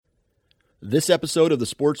This episode of the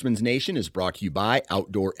Sportsman's Nation is brought to you by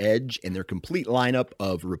Outdoor Edge and their complete lineup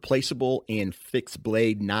of replaceable and fixed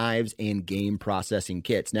blade knives and game processing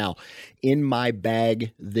kits. Now, in my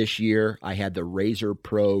bag this year, I had the Razor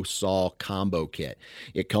Pro Saw Combo Kit.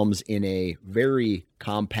 It comes in a very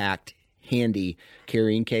compact, handy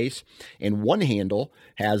carrying case, and one handle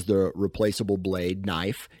has the replaceable blade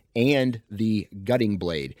knife and the gutting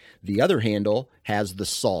blade. The other handle has the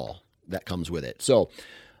saw that comes with it. So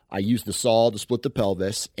I use the saw to split the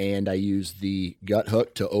pelvis, and I use the gut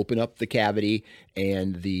hook to open up the cavity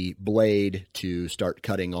and the blade to start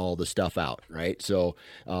cutting all the stuff out, right? So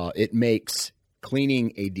it makes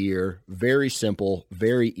cleaning a deer very simple,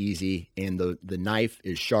 very easy, and the knife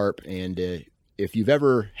is sharp. And if you've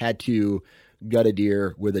ever had to gut a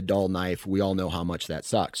deer with a dull knife, we all know how much that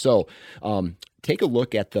sucks. So take a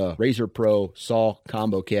look at the Razor Pro Saw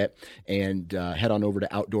Combo Kit and head on over to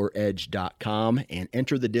OutdoorEdge.com and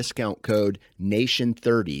enter the discount code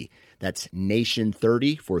NATION30. That's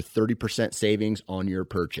NATION30 for 30% savings on your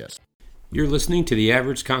purchase. You're listening to the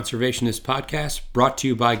Average Conservationist Podcast, brought to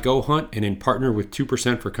you by Go Hunt and in partner with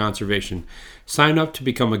 2% for Conservation. Sign up to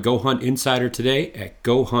become a Go Hunt insider today at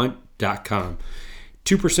GoHunt.com.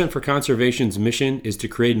 2% for Conservation's mission is to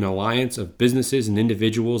create an alliance of businesses and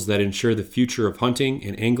individuals that ensure the future of hunting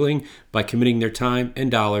and angling by committing their time and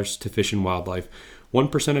dollars to fish and wildlife.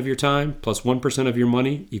 1% of your time plus 1% of your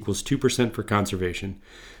money equals 2% for conservation.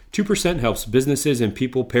 2% helps businesses and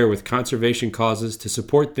people pair with conservation causes to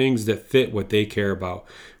support things that fit what they care about.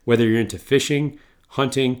 Whether you're into fishing,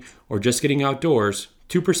 hunting, or just getting outdoors,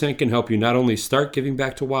 2% can help you not only start giving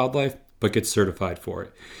back to wildlife, but get certified for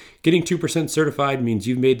it. Getting 2% certified means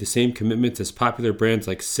you've made the same commitments as popular brands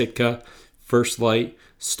like Sitka, First Light,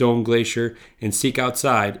 Stone Glacier, and Seek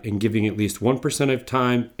Outside, and giving at least 1% of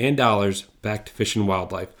time and dollars back to fish and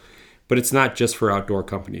wildlife. But it's not just for outdoor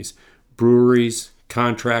companies. Breweries,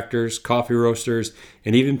 contractors, coffee roasters,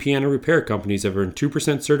 and even piano repair companies have earned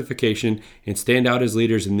 2% certification and stand out as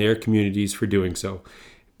leaders in their communities for doing so.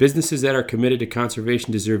 Businesses that are committed to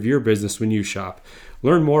conservation deserve your business when you shop.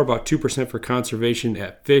 Learn more about 2% for Conservation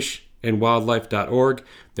at fishandwildlife.org.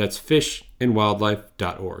 That's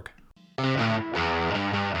fishandwildlife.org.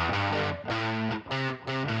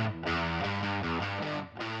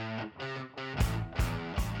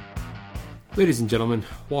 Ladies and gentlemen,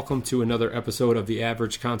 welcome to another episode of the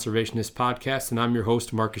Average Conservationist Podcast, and I'm your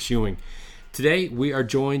host, Marcus Ewing. Today, we are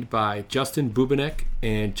joined by Justin Bubenik,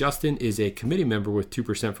 and Justin is a committee member with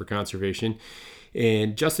 2% for Conservation.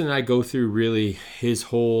 And Justin and I go through really his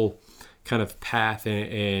whole kind of path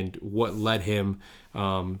and what led him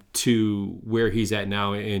to where he's at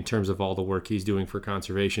now in terms of all the work he's doing for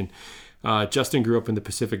conservation. Justin grew up in the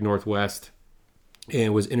Pacific Northwest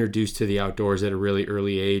and was introduced to the outdoors at a really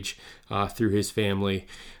early age through his family,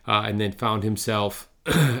 and then found himself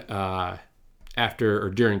after or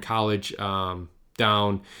during college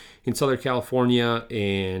down in Southern California,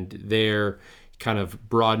 and there kind of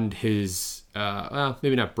broadened his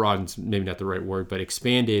maybe not broadened, maybe not the right word, but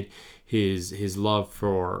expanded his love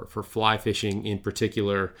for fly fishing in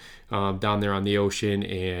particular down there on the ocean,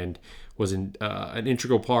 and was an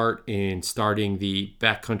integral part in starting the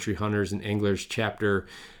Backcountry Hunters and Anglers chapter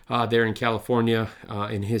there in California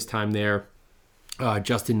in his time there.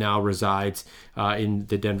 Justin now resides in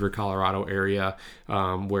the Denver, Colorado area,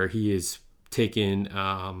 where he is taken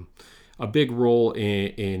a big role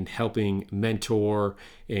in helping mentor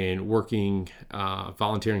and working,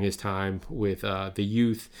 volunteering his time with the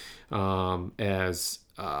youth as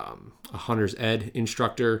a hunter's ed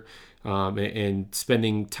instructor, and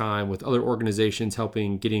spending time with other organizations,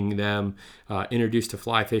 helping them introduced to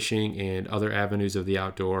fly fishing and other avenues of the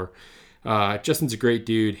outdoor. Justin's a great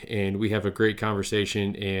dude, and we have a great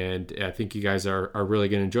conversation, and I think you guys are really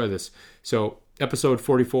going to enjoy this. So episode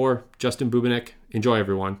 44, Justin Bubenik. Enjoy,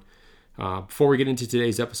 everyone. Before we get into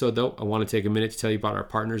today's episode, though, I want to take a minute to tell you about our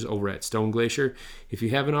partners over at Stone Glacier. If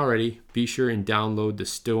you haven't already, be sure and download the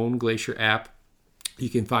Stone Glacier app. You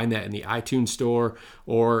can find that in the iTunes store,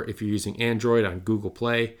 or if you're using Android, on Google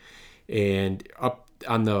Play. And up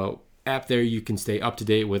on the app there, you can stay up to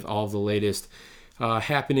date with all the latest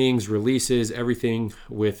happenings, releases, everything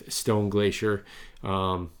with Stone Glacier.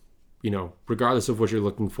 Regardless of what you're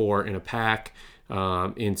looking for in a pack,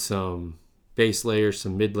 in some base layers,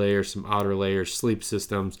 some mid layers, some outer layers, sleep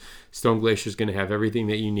systems, Stone Glacier is going to have everything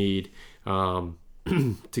that you need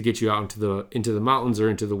to get you out into the mountains or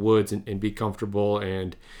into the woods and be comfortable.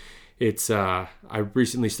 And it's I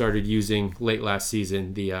recently started using late last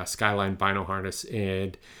season the Skyline Bino harness,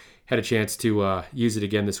 and had a chance to use it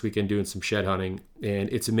again this weekend doing some shed hunting, and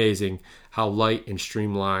it's amazing how light and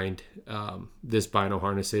streamlined this bino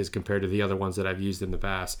harness is compared to the other ones that I've used in the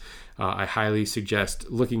past. I highly suggest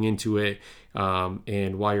looking into it,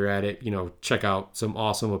 and while you're at it, check out some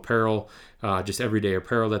awesome apparel, just everyday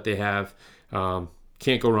apparel that they have.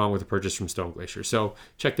 Can't go wrong with a purchase from Stone Glacier. So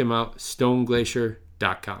check them out,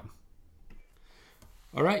 stoneglacier.com.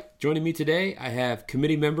 All right, joining me today, I have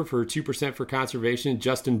committee member for 2% for Conservation,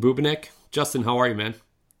 Justin Bubenik. Justin, how are you, man?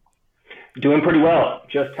 Doing pretty well.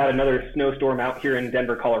 Just had another snowstorm out here in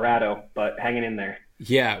Denver, Colorado, but hanging in there.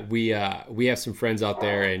 Yeah, we have some friends out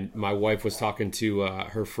there, and my wife was talking to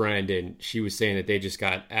her friend, and she was saying that they just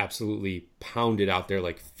got absolutely pounded out there,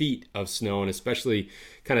 like feet of snow, and especially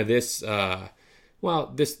kind of this at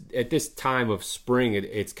this time of spring,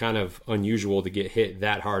 it's kind of unusual to get hit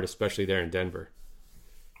that hard, especially there in Denver.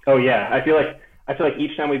 Oh yeah, I feel like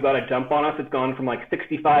each time we've got a dump on us, it's gone from like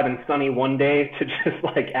 65 and sunny one day to just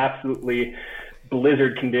like absolutely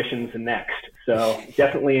blizzard conditions the next. So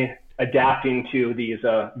definitely adapting to these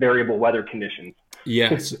variable weather conditions.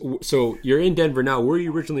 Yes. So you're in Denver now. Where are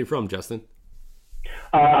you originally from, Justin?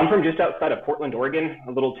 I'm from just outside of Portland, Oregon,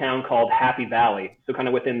 a little town called Happy Valley. So kind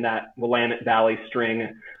of within that Willamette Valley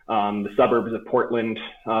string, the suburbs of Portland.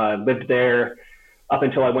 Lived there up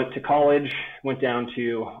until I went to college, went down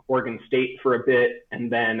to Oregon State for a bit, and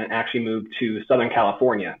then actually moved to Southern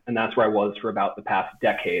California. And that's where I was for about the past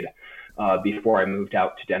decade before I moved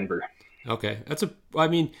out to Denver. Okay.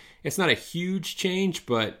 It's not a huge change,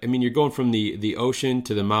 but you're going from the ocean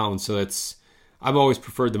to the mountains. So I've always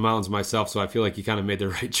preferred the mountains myself. So I feel like you kind of made the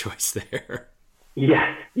right choice there.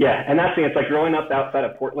 Yeah. And that's the thing. It's like growing up outside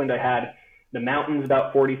of Portland, I had the mountains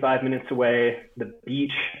about 45 minutes away, the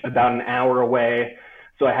beach about an hour away.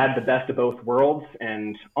 So I had the best of both worlds.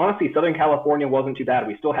 And honestly, Southern California wasn't too bad.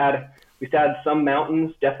 We still had some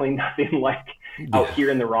mountains, definitely nothing like out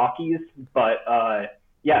here in the Rockies. But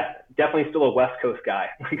definitely still a West Coast guy,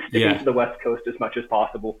 like sticking to the West Coast as much as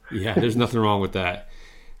possible. Yeah, there's nothing wrong with that.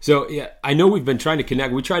 So I know we've been trying to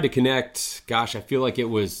connect. We tried to connect, gosh, I feel like it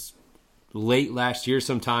was late last year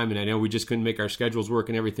sometime, and I know we just couldn't make our schedules work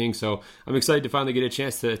and everything. So I'm excited to finally get a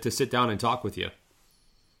chance to sit down and talk with you.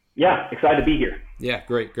 Yeah, excited to be here. Yeah,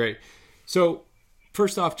 great. So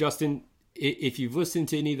first off, Justin, if you've listened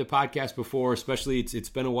to any of the podcasts before, especially it's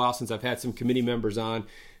been a while since I've had some committee members on,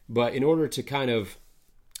 but in order to kind of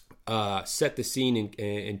set the scene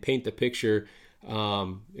and paint the picture,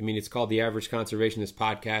 it's called The Average Conservationist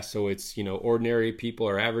Podcast. So it's, ordinary people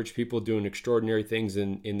or average people doing extraordinary things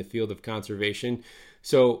in the field of conservation.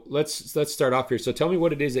 So let's start off here. So tell me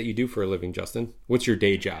what it is that you do for a living, Justin. What's your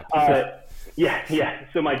day job? Yeah.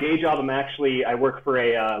 So my day job, I work for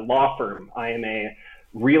a law firm. I am a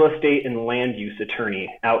real estate and land use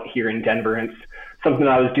attorney out here in Denver. And it's something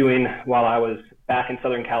that I was doing while I was back in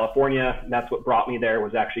Southern California. That's what brought me there,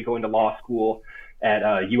 was actually going to law school at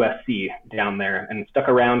USC down there, and stuck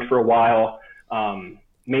around for a while.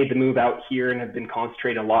 Made the move out here and have been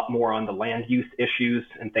concentrating a lot more on the land use issues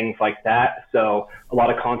and things like that. So a lot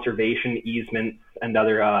of conservation easements and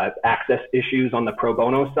other access issues on the pro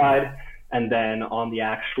bono side. And then on the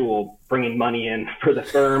actual bringing money in for the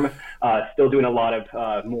firm, still doing a lot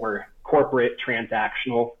of more corporate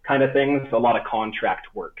transactional kind of things. So a lot of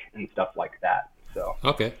contract work and stuff like that. So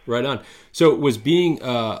okay, right on. So was being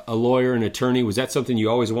a lawyer and attorney, was that something you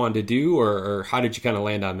always wanted to do, or how did you kind of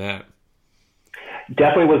land on that?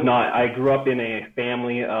 Definitely was not. I grew up in a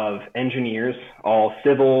family of engineers, all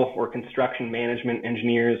civil or construction management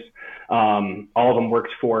engineers. All of them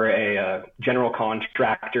worked for a general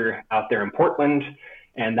contractor out there in Portland,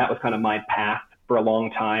 and that was kind of my path for a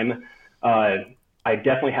long time. I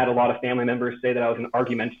definitely had a lot of family members say that I was an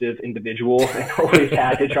argumentative individual and always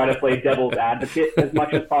had to try to play devil's advocate as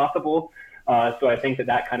much as possible. So I think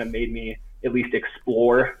that kind of made me at least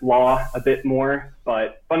explore law a bit more.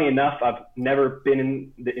 But funny enough, I've never been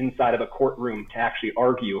in the inside of a courtroom to actually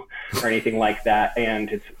argue or anything like that. And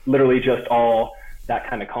it's literally just all that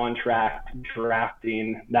kind of contract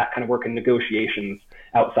drafting, that kind of work in negotiations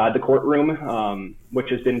outside the courtroom,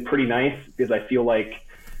 which has been pretty nice, because I feel like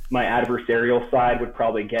my adversarial side would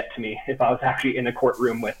probably get to me if I was actually in a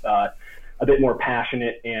courtroom with a bit more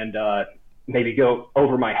passionate and maybe go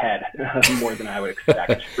over my head more than I would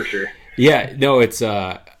expect, for sure. Yeah, no, it's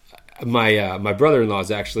my brother-in-law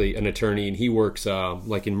is actually an attorney, and he works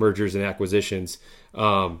like in mergers and acquisitions.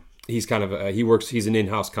 He's kind of he's an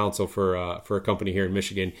in-house counsel for a company here in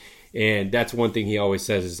Michigan, and that's one thing he always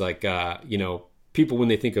says is like people, when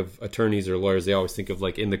they think of attorneys or lawyers, they always think of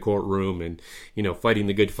like in the courtroom and, fighting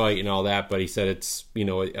the good fight and all that. But he said it's,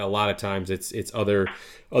 a lot of times it's other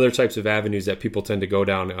types of avenues that people tend to go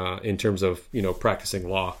down in terms of, practicing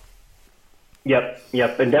law. Yep.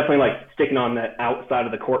 And definitely like sticking on the outside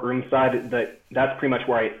of the courtroom side, that's pretty much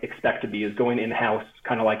where I expect to be, is going in-house,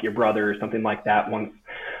 kind of like your brother or something like that. Once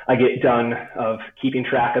I get done of keeping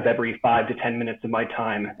track of every 5 to 10 minutes of my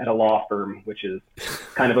time at a law firm, which is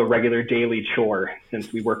kind of a regular daily chore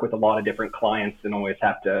since we work with a lot of different clients and always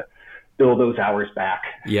have to bill those hours back.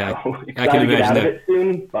 Yeah, so I can imagine that. It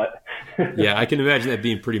soon, but yeah, I can imagine that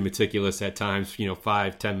being pretty meticulous at times,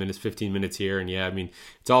 5, 10 minutes, 15 minutes here. And yeah, I mean,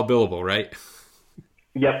 it's all billable, right?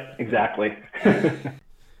 Yep, exactly. All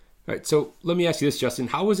right. So let me ask you this, Justin.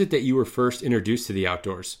 How was it that you were first introduced to the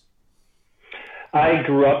outdoors? I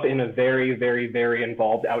grew up in a very, very, very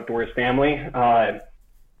involved outdoors family. I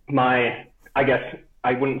guess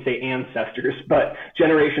I wouldn't say ancestors, but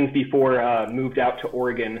generations before moved out to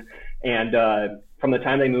Oregon. And from the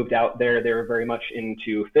time they moved out there, they were very much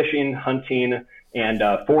into fishing, hunting, and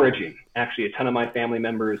foraging. Actually, a ton of my family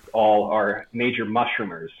members all are major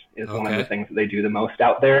mushroomers, is one of the things that they do the most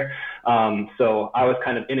out there. So I was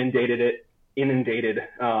kind of inundated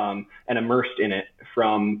and immersed in it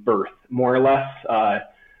from birth, more or less.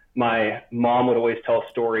 My mom would always tell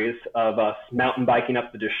stories of us mountain biking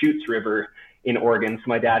up the Deschutes River in Oregon, so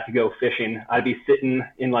my dad could go fishing. I'd be sitting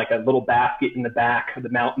in like a little basket in the back of the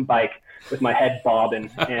mountain bike with my head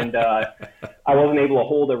bobbing, and I wasn't able to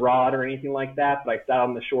hold a rod or anything like that, but I sat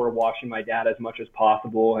on the shore watching my dad as much as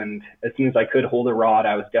possible, and as soon as I could hold a rod,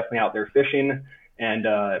 I was definitely out there fishing. And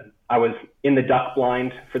I was in the duck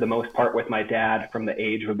blind for the most part with my dad from the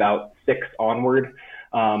age of about 6 onward.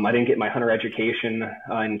 I didn't get my hunter education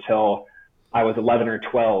until I was 11 or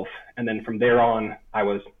 12. And then from there on, I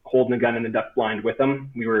was holding a gun in the duck blind with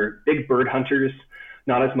him. We were big bird hunters,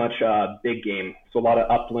 not as much big game. So a lot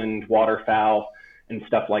of upland waterfowl and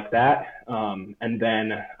stuff like that. And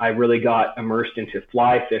then I really got immersed into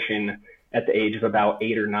fly fishing at the age of about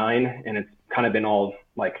 8 or 9. And it's kind of been all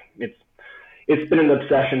like, it's been an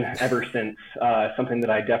obsession ever since, something that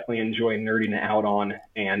I definitely enjoy nerding out on,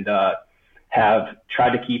 and have tried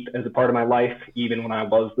to keep as a part of my life. Even when I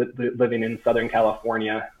was living in Southern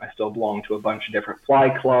California, I still belonged to a bunch of different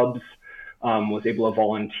fly clubs, was able to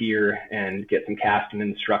volunteer and get some casting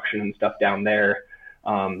instruction and stuff down there,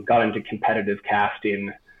 got into competitive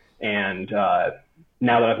casting. And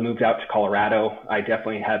now that I've moved out to Colorado, I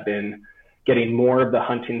definitely have been getting more of the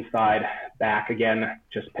hunting side back again.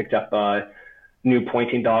 Just picked up a new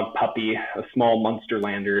pointing dog puppy, a small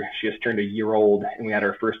Munsterlander. She just turned a year old, and we had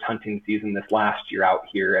our first hunting season this last year out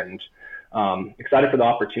here, and excited for the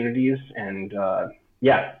opportunities. And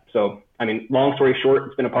so, I mean, long story short,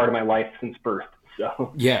 it's been a part of my life since birth.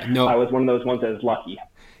 So yeah, no, I was one of those ones that was lucky.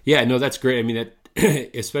 Yeah, no, that's great. I mean,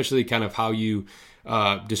 that especially kind of how you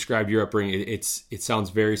described your upbringing, it sounds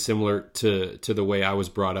very similar to the way I was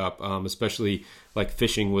brought up, especially like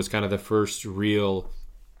fishing was kind of the first real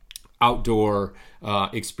outdoor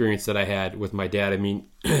experience that I had with my dad. I mean,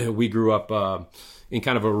 we grew up in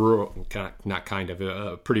kind of a rural,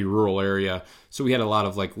 a pretty rural area. So we had a lot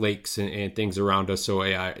of like lakes and things around us. So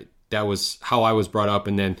that was how I was brought up.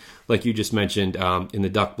 And then, like you just mentioned, in the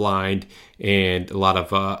duck blind and a lot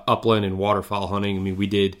of upland and waterfowl hunting. I mean, we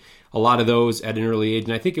did a lot of those at an early age.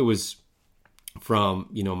 And I think it was from,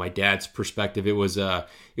 my dad's perspective, it was a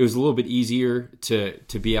little bit easier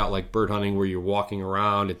to be out like bird hunting where you're walking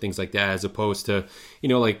around and things like that, as opposed to,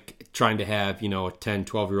 like trying to have, a 10,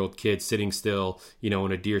 12-year-old kid sitting still, in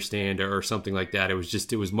a deer stand or something like that. It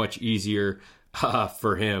was much easier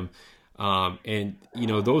for him. And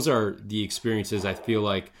those are the experiences I feel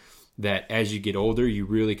like that as you get older, you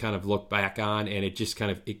really kind of look back on, and it just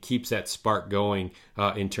it keeps that spark going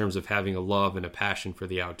in terms of having a love and a passion for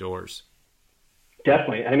the outdoors.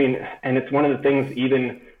 Definitely. I mean, and it's one of the things,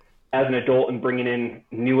 even as an adult and bringing in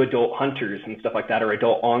new adult hunters and stuff like that, or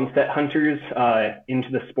adult onset hunters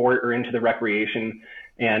into the sport or into the recreation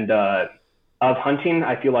and of hunting,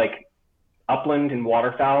 I feel like upland and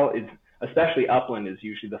waterfowl especially upland is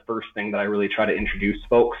usually the first thing that I really try to introduce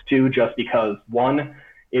folks to, just because one,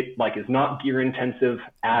 it is not gear intensive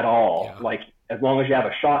at all. Yeah. Like as long as you have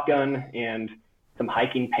a shotgun and some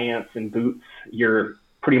hiking pants and boots, you're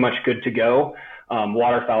pretty much good to go.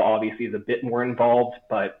 Waterfowl obviously is a bit more involved,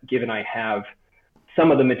 but given I have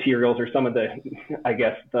some of the materials or some of the,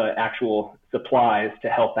 the actual supplies to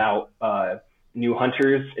help out new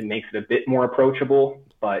hunters, it makes it a bit more approachable.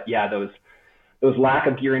 But yeah, those lack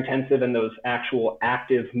of gear intensive and those actual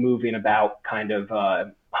active moving about kind of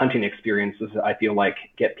hunting experiences, I feel like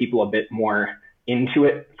get people a bit more into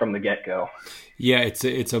it from the get-go. Yeah,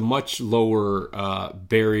 it's a much lower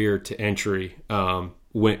barrier to entry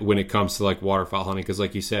when it comes to like waterfowl hunting, because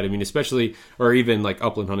like you said, I mean, especially, or even like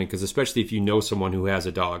upland hunting, because especially if you know someone who has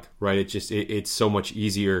a dog, right? It's so much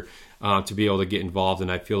easier to be able to get involved,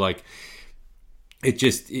 and I feel like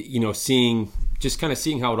seeing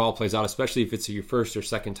how it all plays out, especially if it's your first or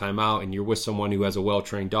second time out and you're with someone who has a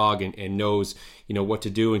well-trained dog and knows, what to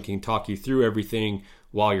do and can talk you through everything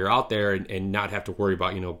while you're out there, and not have to worry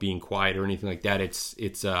about, being quiet or anything like that.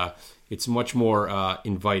 It's much more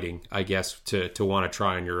inviting, I guess, to want to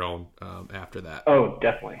try on your own after that. Oh,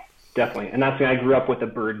 definitely. And that's when I grew up with a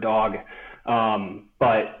bird dog.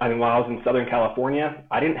 But I mean, while I was in Southern California,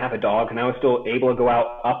 I didn't have a dog, and I was still able to go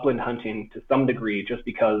out upland hunting to some degree, just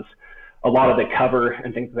because a lot of the cover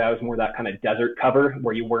and things like that was more that kind of desert cover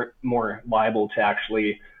where you weren't more liable to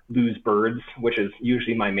actually lose birds, which is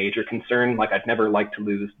usually my major concern. Like, I'd never like to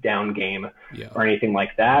lose down game or anything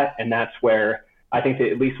like that. And that's where I think that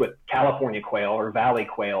at least with California quail or valley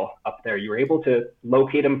quail up there, you were able to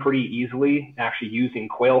locate them pretty easily, actually using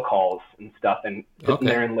quail calls and stuff, and sitting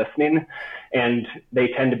there and listening. And they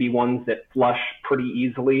tend to be ones that flush pretty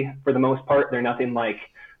easily for the most part. They're nothing like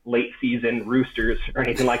late season roosters or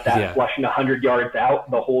anything like that, flushing 100 yards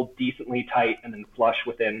out. They'll hold decently tight and then flush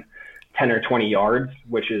within 10 or 20 yards,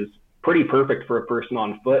 which is pretty perfect for a person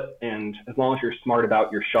on foot. And as long as you're smart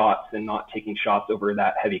about your shots and not taking shots over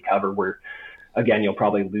that heavy cover where, again, you'll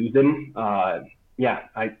probably lose them.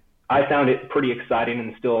 I found it pretty exciting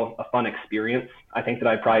and still a fun experience. I think that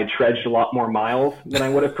I probably trudged a lot more miles than I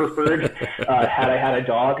would have preferred had I had a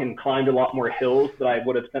dog, and climbed a lot more hills that I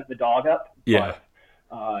would have sent the dog up. Yeah.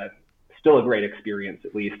 But still a great experience,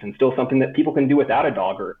 at least, and still something that people can do without a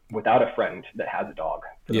dog or without a friend that has a dog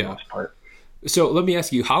for the most part. So let me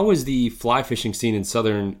ask you, how was the fly fishing scene in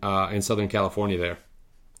Southern California there?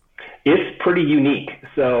 It's pretty unique.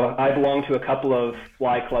 So I belong to a couple of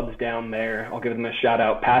fly clubs down there. I'll give them a shout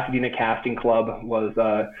out. Pasadena Casting Club was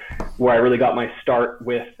where I really got my start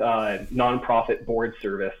with nonprofit board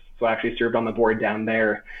service. So I actually served on the board down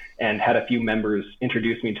there and had a few members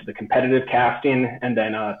introduce me to the competitive casting. And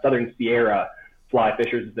then Southern Sierra Fly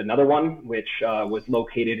Fishers is another one, which was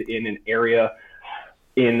located in an area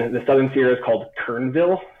in the Southern Sierras called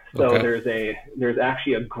Kernville. So there's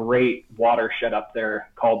actually a great watershed up there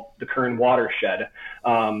called the Kern Watershed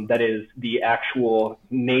that is the actual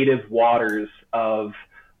native waters of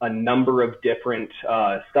a number of different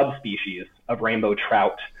subspecies of rainbow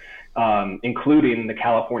trout, including the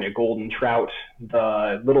California golden trout,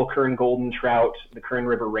 the little Kern golden trout, the Kern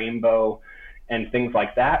River rainbow, and things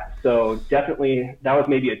like that. So definitely that was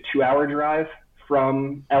maybe a 2-hour drive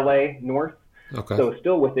from LA north. So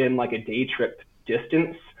still within like a day trip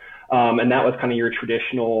distance. And that was kind of your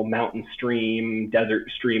traditional mountain stream, desert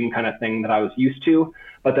stream kind of thing that I was used to.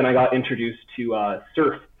 But then I got introduced to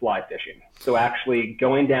surf fly fishing. So actually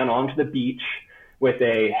going down onto the beach with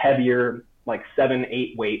a heavier, like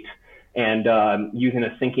 7-8 weight, and using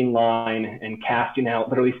a sinking line and casting out,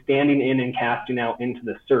 literally standing in and casting out into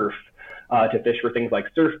the surf to fish for things like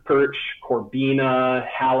surf perch, corbina,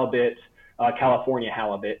 halibut, California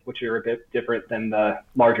halibut, which are a bit different than the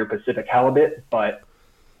larger Pacific halibut. But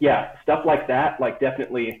yeah, stuff like that, like,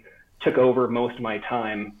 definitely took over most of my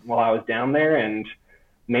time while I was down there, and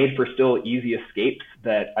made for still easy escapes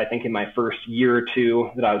that I think in my first year or two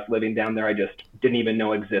that I was living down there, I just didn't even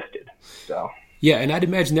know existed. So. Yeah, and I'd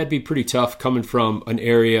imagine that'd be pretty tough coming from an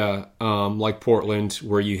area like Portland,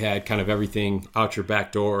 where you had kind of everything out your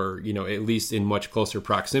back door, at least in much closer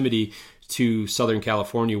proximity to Southern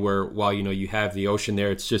California, where while, you have the ocean there,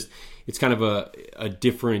 it's kind of a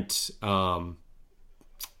different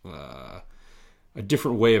a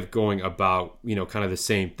different way of going about, kind of the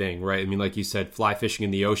same thing, right? I mean, like you said, fly fishing in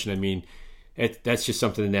the ocean. I mean, that's just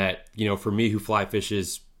something that, for me who fly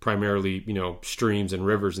fishes primarily, streams and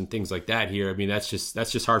rivers and things like that here. I mean, that's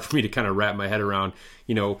just hard for me to kind of wrap my head around,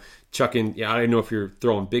 chucking, I don't know if you're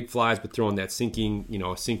throwing big flies, but throwing that sinking,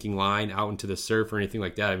 a sinking line out into the surf or anything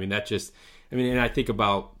like that. I mean, and I think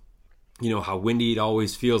about, how windy it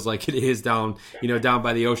always feels like it is down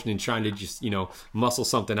by the ocean, and trying to just, muscle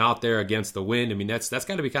something out there against the wind. I mean, that's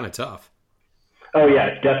got to be kind of tough. Oh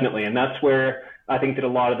yeah, definitely. And that's where I think that a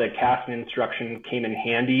lot of the casting instruction came in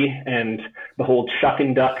handy, and the whole chuck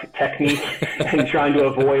and duck technique and trying to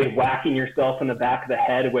avoid whacking yourself in the back of the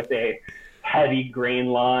head with a heavy grain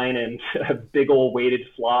line and a big old weighted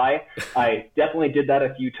fly. I definitely did that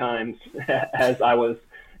a few times as I was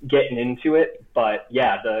getting into it. But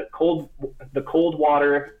yeah, the cold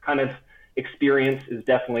water kind of experience is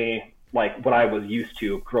definitely like what I was used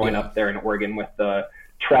to growing up there in Oregon with the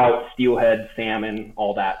trout, steelhead, salmon,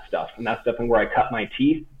 all that stuff. And that's definitely where I cut my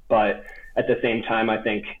teeth. But at the same time, I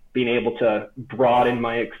think being able to broaden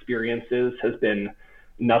my experiences has been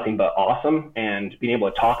nothing but awesome, and being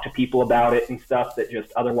able to talk to people about it and stuff that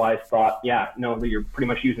just otherwise thought, yeah, no, you're pretty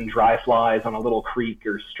much using dry flies on a little creek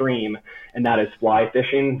or stream, and that is fly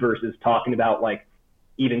fishing, versus talking about like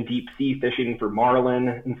even deep sea fishing for marlin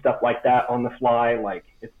and stuff like that on the fly. Like,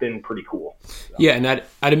 it's been pretty cool. So. Yeah, and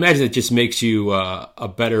I'd imagine it just makes you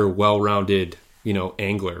a better, well-rounded,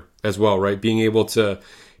 angler as well, right? Being able to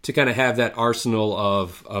kind of have that arsenal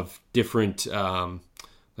of different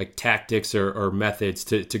like tactics or methods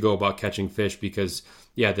to go about catching fish, because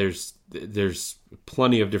there's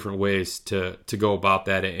plenty of different ways to go about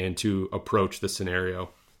that and to approach the scenario.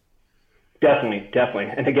 Definitely.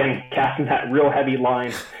 And again, casting that real heavy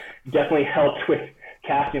line definitely helped with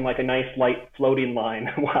casting like a nice light floating line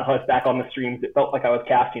while I was back on the streams. It felt like I was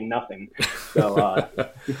casting nothing. So,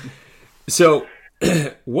 so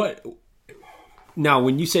what? Now,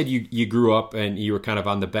 when you said you grew up and you were kind of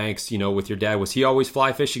on the banks, with your dad, was he always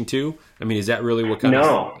fly fishing too? I mean, is that really what kind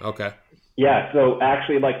No. of... Okay. Yeah, so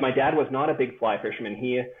actually, like, my dad was not a big fly fisherman.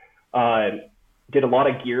 He did a lot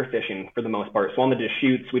of gear fishing for the most part. So on the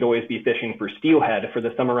Deschutes, we'd always be fishing for steelhead, for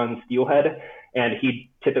the summer run steelhead, and he'd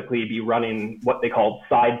typically be running what they called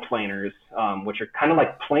side planers, which are kind of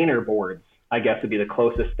like planer boards, I guess would be the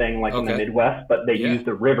closest thing, like in the Midwest, but they use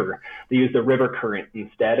the river. They use the river current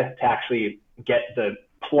instead to actually get the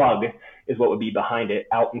plug, is what would be behind it,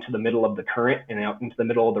 out into the middle of the current and out into the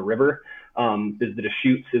middle of the river. The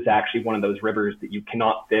Deschutes is actually one of those rivers that you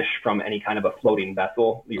cannot fish from any kind of a floating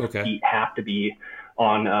vessel. Your feet have to be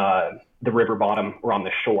on the river bottom or on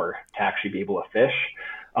the shore to actually be able to fish.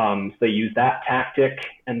 So they use that tactic.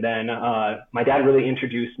 And then my dad really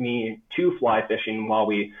introduced me to fly fishing while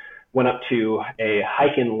we went up to a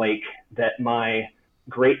hiking lake that my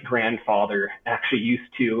great-grandfather actually used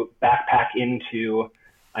to backpack into,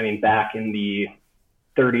 back in the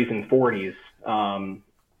 30s and 40s.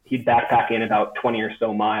 He'd backpack in about 20 or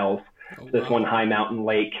so miles to this one high mountain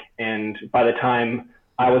lake. And by the time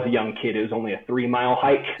I was a young kid, it was only a 3-mile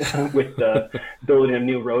hike with the building of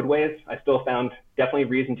new roadways. I still found definitely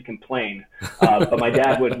reason to complain. But my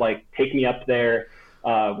dad would take me up there.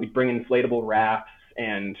 We'd bring inflatable rafts,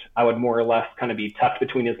 and I would more or less kind of be tucked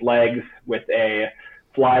between his legs with a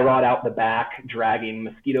fly rod out the back, dragging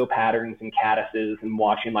mosquito patterns and caddises, and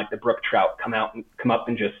watching the brook trout come up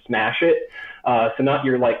and just smash it. So not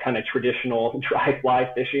your kind of traditional dry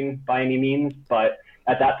fly fishing by any means, but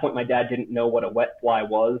at that point my dad didn't know what a wet fly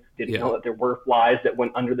was, didn't know that there were flies that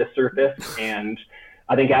went under the surface. And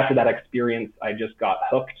I think after that experience, I just got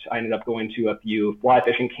hooked. I ended up going to a few fly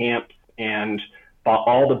fishing camps and bought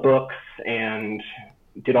all the books and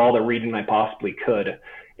did all the reading I possibly could.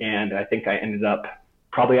 And I think I ended up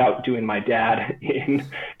probably outdoing my dad in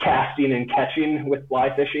casting and catching with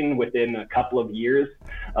fly fishing within a couple of years,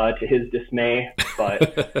 to his dismay.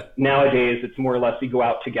 But nowadays it's more or less we go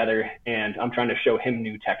out together and I'm trying to show him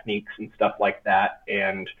new techniques and stuff like that.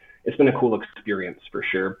 And it's been a cool experience for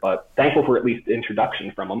sure, but thankful for at least the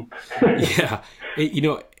introduction from him. Yeah.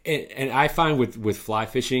 And I find with fly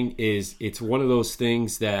fishing is it's one of those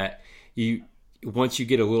things that once you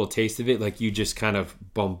get a little taste of it, you just kind of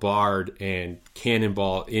bombard and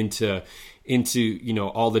cannonball into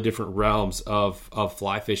all the different realms of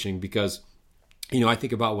fly fishing. Because I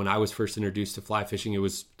think about when I was first introduced to fly fishing, it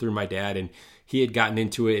was through my dad, and he had gotten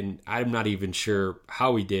into it, and I'm not even sure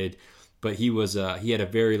how he did, but he had a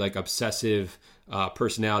very obsessive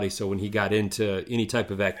personality. So when he got into any type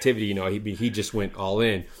of activity, he just went all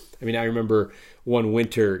in. I remember one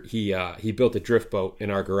winter he built a drift boat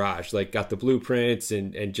in our garage, got the blueprints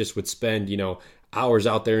and just would spend, hours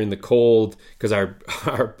out there in the cold because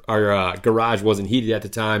our garage wasn't heated at the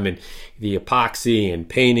time, and the epoxy and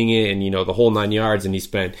painting it and, the whole 9 yards. And he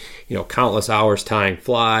spent, countless hours tying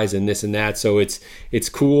flies and this and that. So it's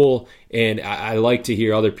cool. And I like to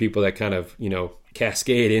hear other people that kind of,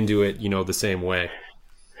 cascade into it, the same way.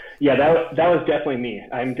 Yeah, that was definitely me.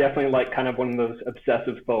 I'm definitely kind of one of those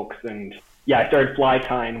obsessive folks. And yeah, I started fly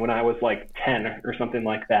tying when I was 10 or something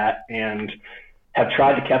like that, and have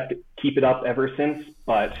tried to keep it up ever since.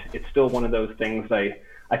 But it's still one of those things I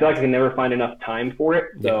feel like I can never find enough time for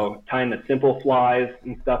it. So tying the simple flies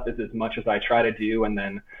and stuff is as much as I try to do. And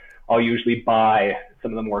then I'll usually buy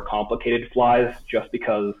some of the more complicated flies just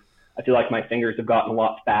because I feel like my fingers have gotten a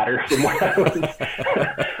lot fatter from when I was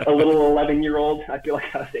a little 11-year-old. I feel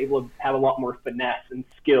like I was able to have a lot more finesse and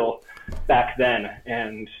skill back then.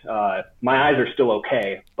 And my eyes are still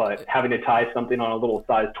okay, but having to tie something on a little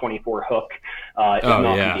size 24 hook It's not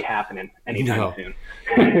going to be happening anytime soon.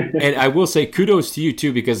 And I will say kudos to you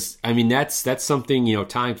too, because I mean, that's something,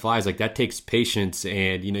 time flies. Like that takes patience,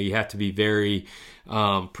 and, you have to be very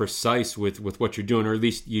precise with what you're doing, or at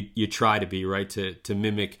least you try to be, right, to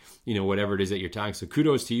mimic, whatever it is that you're tying. So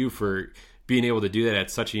kudos to you for being able to do that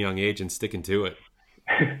at such a young age and sticking to it.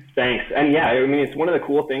 Thanks. And yeah, I mean, it's one of the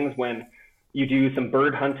cool things when you do some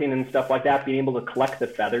bird hunting and stuff like that, being able to collect the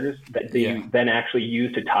feathers that you then actually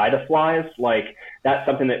use to tie the flies. Like that's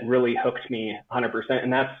something that really hooked me 100%.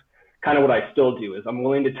 And that's kind of what I still do, is I'm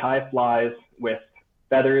willing to tie flies with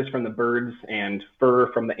feathers from the birds and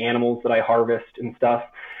fur from the animals that I harvest and stuff.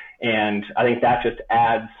 And I think that just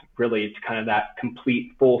adds really to kind of that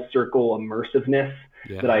complete full circle immersiveness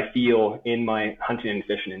that I feel in my hunting and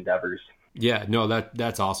fishing endeavors. Yeah, no,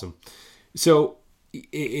 that's awesome. So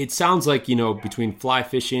it sounds like, between fly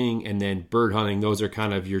fishing and then bird hunting, those are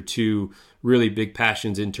kind of your two really big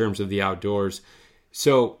passions in terms of the outdoors.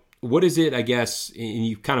 So what is it, I guess, and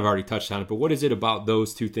you've kind of already touched on it, but what is it about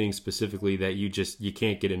those two things specifically that you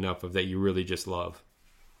can't get enough of, that you really just love?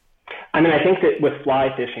 I mean, I think that with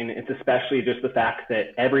fly fishing, it's especially just the fact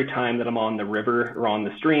that every time that I'm on the river or on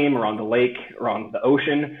the stream or on the lake or on the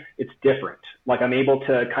ocean, it's different. Like I'm able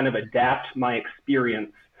to kind of adapt my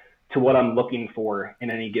experience to what I'm looking for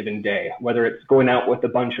in any given day, whether it's going out with a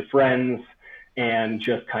bunch of friends and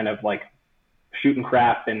just kind of like shooting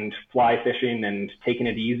crap and fly fishing and taking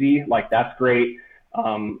it easy. Like that's great.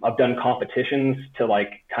 I've done competitions to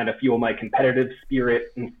like kind of fuel my competitive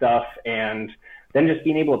spirit and stuff. And then just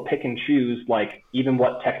being able to pick and choose, like even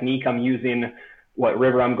what technique I'm using, what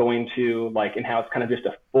river I'm going to, like, and how it's kind of just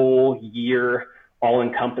a full year, all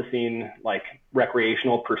encompassing like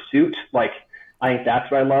recreational pursuit. Like, I think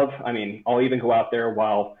that's what I love. I mean, I'll even go out there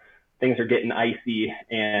while things are getting icy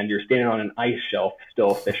and you're standing on an ice shelf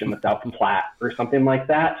still fishing the South Platte or something like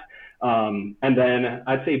that. And then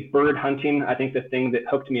I'd say bird hunting. I think the thing that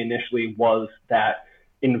hooked me initially was that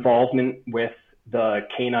involvement with the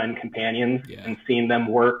canine companions and seeing them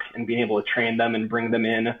work and being able to train them and bring them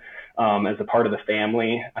in as a part of the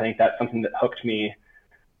family. I think that's something that hooked me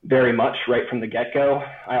very much right from the get-go.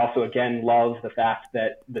 I also, again, love the fact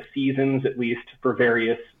that the seasons, at least for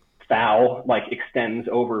various fowl, like extends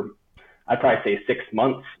over, I'd probably say 6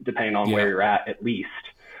 months, depending on where you're at least.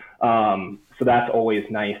 So that's always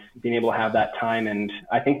nice, being able to have that time. And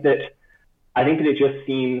I think that it just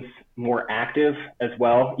seems more active as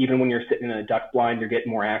well. Even when you're sitting in a duck blind, you're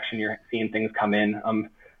getting more action. You're seeing things come in.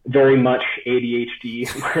 Very much ADHD,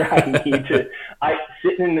 where I need to,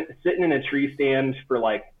 sitting in a tree stand for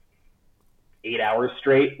like 8 hours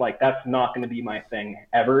straight, like that's not going to be my thing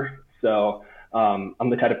ever. So I'm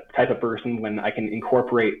the type of person, when I can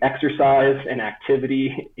incorporate exercise and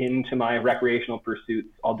activity into my recreational pursuits,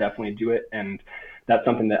 I'll definitely do it. And that's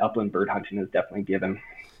something that upland bird hunting has definitely given.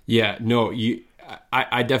 Yeah, no,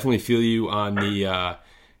 I definitely feel you on the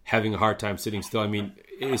having a hard time sitting still. I mean,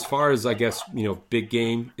 as far as, I guess, big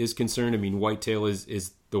game is concerned, I mean, whitetail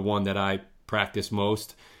is the one that I practice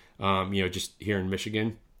most, just here in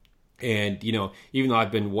Michigan. And, even though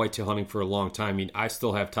I've been whitetail hunting for a long time, I mean, I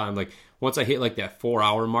still have time. Like, once I hit like that 4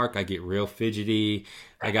 hour mark, I get real fidgety.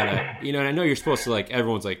 I gotta, and I know you're supposed to, like,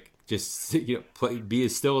 everyone's like, just, be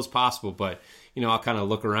as still as possible. But, I'll kind of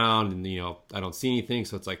look around and, I don't see anything.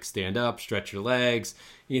 So it's like, stand up, stretch your legs.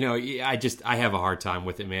 I have a hard time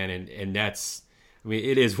with it, man. And that's, I mean,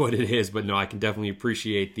 it is what it is. But no, I can definitely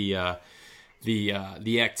appreciate the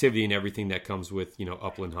activity and everything that comes with,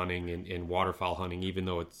 upland hunting and waterfowl hunting, even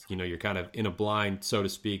though it's, you're kind of in a blind, so to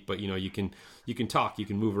speak, but, you can talk, you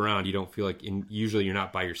can move around. You don't feel like, usually you're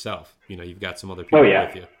not by yourself, you've got some other people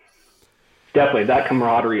with you. Definitely. That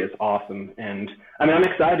camaraderie is awesome. And I mean, I'm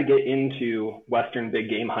excited to get into Western big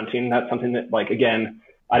game hunting. That's something that, like, again,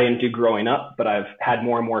 I didn't do growing up, but I've had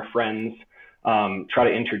more and more friends try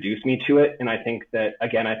to introduce me to it. And I think that,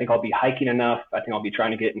 again, I'll be hiking enough. I think I'll be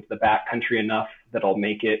trying to get into the backcountry enough that I'll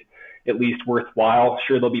make it at least worthwhile.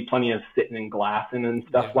 Sure, there'll be plenty of sitting and glassing and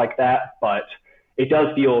stuff like that, but it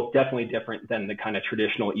does feel definitely different than the kind of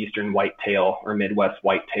traditional Eastern whitetail or Midwest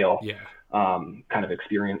whitetail kind of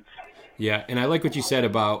experience. Yeah, and I like what you said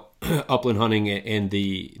about upland hunting and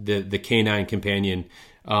the canine companion,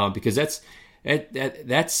 because that's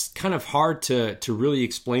kind of hard to really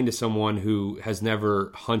explain to someone who has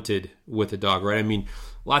never hunted with a dog, right? I mean,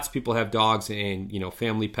 lots of people have dogs and,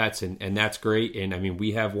 family pets, and that's great. And I mean,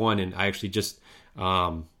 we have one, and I actually just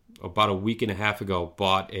about a week and a half ago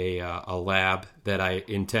bought a lab that I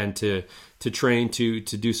intend to train to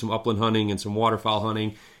do some upland hunting and some waterfowl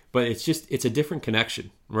hunting. But it's a different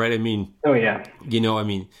connection, right? I mean, oh yeah, I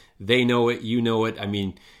mean, they know it, you know it. I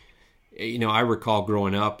mean, I recall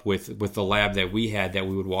growing up with the lab that we had that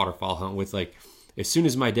we would waterfowl hunt with. Like, as soon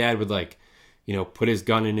as my dad would put his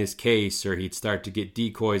gun in his case, or he'd start to get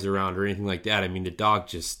decoys around or anything like that, I mean, the dog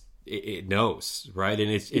just it knows, right?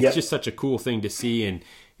 And it's just such a cool thing to see, and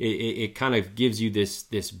it kind of gives you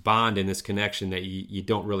this bond and this connection that you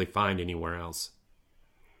don't really find anywhere else.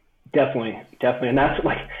 Definitely, and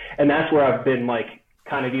that's where I've been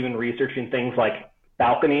kind of even researching things like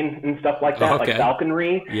falconing and stuff like that, like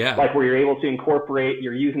falconry, like where you're able to incorporate,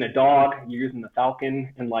 you're using a dog, you're using the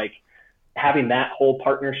falcon, and having that whole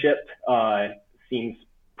partnership seems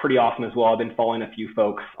pretty awesome as well. I've been following a few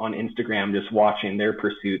folks on Instagram, just watching their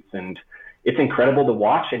pursuits, and it's incredible to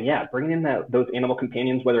watch. And bringing in those animal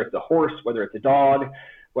companions, whether it's a horse, whether it's a dog,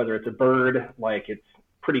 whether it's a bird, it's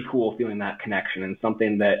pretty cool feeling that connection, and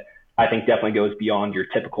something that I think definitely goes beyond your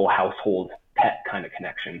typical household pet kind of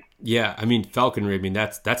connection. Yeah, I mean, falconry,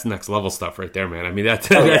 that's next level stuff right there, man. I mean, that's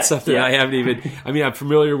something I haven't even, I'm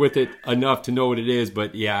familiar with it enough to know what it is,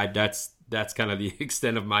 but that's kind of the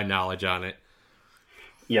extent of my knowledge on it.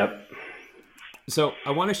 Yep. So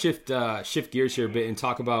I want to shift gears here a bit and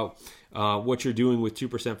talk about what you're doing with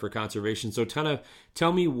 2% for Conservation. So kind of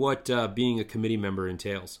tell me what being a committee member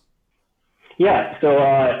entails. Yeah, so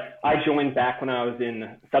I joined back when I was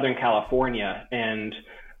in Southern California, and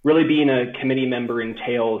really being a committee member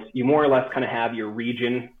entails you more or less kind of have your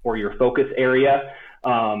region or your focus area.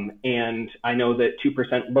 And I know that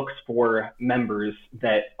 2% looks for members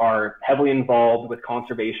that are heavily involved with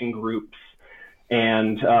conservation groups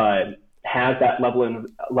and has that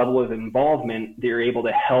level of involvement. They're able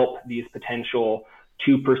to help these potential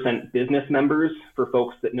 2% business members, for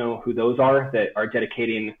folks that know who those are, that are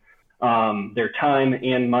dedicating their time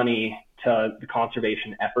and money to the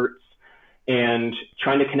conservation efforts, and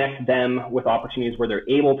trying to connect them with opportunities where they're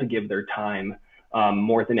able to give their time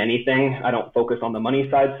more than anything. I don't focus on the money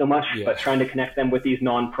side so much, but trying to connect them with these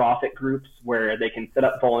nonprofit groups where they can set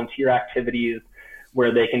up volunteer activities,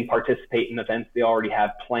 where they can participate in events they already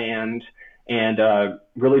have planned, and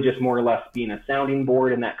really just more or less being a sounding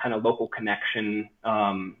board and that kind of local connection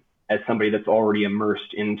as somebody that's already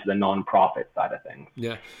immersed into the nonprofit side of things.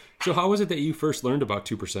 Yeah. So how was it that you first learned about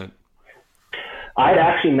 2%? I'd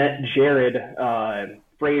actually met Jared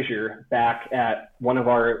Frazier back at one of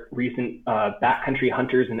our recent backcountry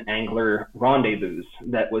hunters and angler rendezvous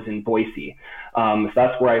that was in Boise. So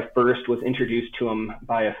that's where I first was introduced to him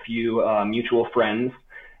by a few mutual friends,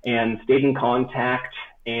 and stayed in contact.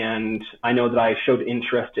 And I know that I showed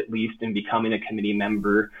interest, at least, in becoming a committee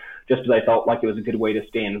member, just because I felt like it was a good way to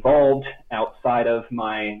stay involved outside of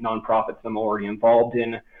my nonprofits I'm already involved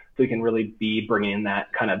in, so we can really be bringing in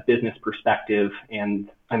that kind of business perspective.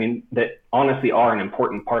 And that honestly are an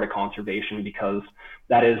important part of conservation, because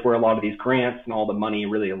that is where a lot of these grants and all the money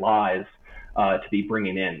really lies to be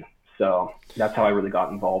bringing in. So that's how I really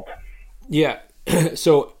got involved. Yeah.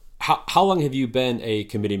 So how long have you been a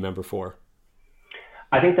committee member for?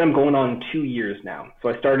 I think that I'm going on 2 years now. So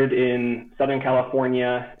I started in Southern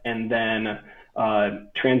California, and then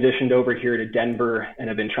transitioned over here to Denver, and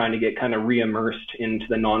have been trying to get kind of re-immersed into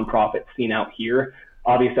the nonprofit scene out here.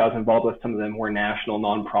 Obviously, I was involved with some of the more national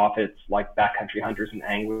nonprofits like Backcountry Hunters and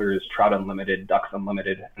Anglers, Trout Unlimited, Ducks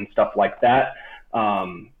Unlimited, and stuff like that.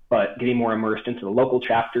 But getting more immersed into the local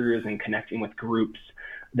chapters and connecting with groups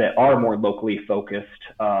that are more locally focused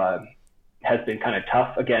has been kind of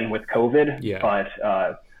tough, again, with COVID. Yeah.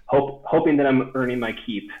 But hoping that I'm earning my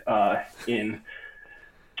keep in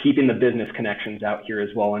keeping the business connections out here as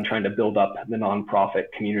well, and trying to build up the nonprofit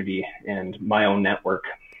community and my own network.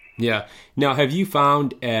 Yeah. Now, have you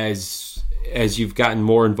found as you've gotten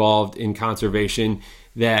more involved in conservation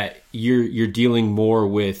that you're dealing more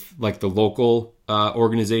with like the local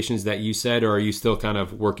organizations that you said, or are you still kind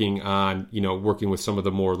of working with some of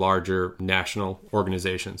the more larger national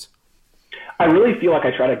organizations? I really feel like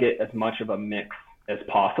I try to get as much of a mix as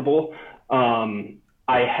possible.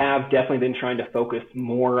 I have definitely been trying to focus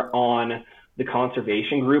more on the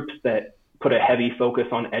conservation groups that put a heavy focus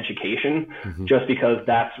on education, just because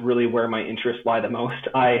that's really where my interests lie the most.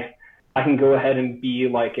 I can go ahead and be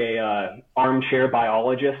like a armchair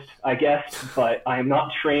biologist, I guess, but I am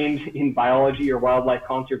not trained in biology or wildlife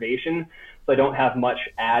conservation, so I don't have much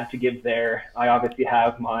add to give there. I obviously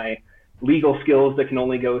have my legal skills that can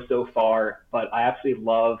only go so far, but I absolutely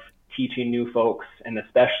love teaching new folks, and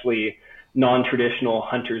especially non-traditional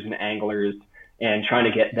hunters and anglers, and trying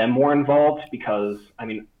to get them more involved, because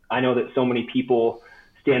I know that so many people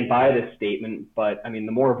stand by this statement, but the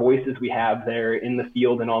more voices we have there in the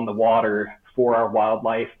field and on the water for our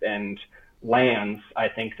wildlife and lands, I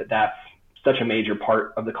think that that's such a major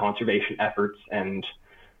part of the conservation efforts, and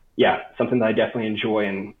something that I definitely enjoy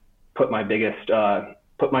and put my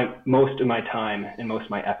most of my time and most of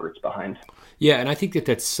my efforts behind. Yeah, and I think that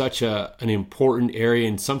that's such an important area,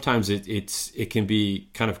 and sometimes it can be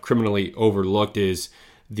kind of criminally overlooked, is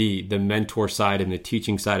the mentor side and the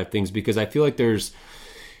teaching side of things, because I feel like there's,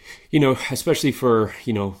 especially for,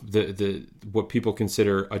 the what people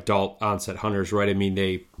consider adult onset hunters, right? I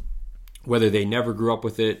mean, whether they never grew up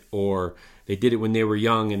with it or they did it when they were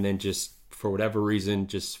young and then just for whatever reason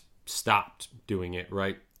just stopped doing it,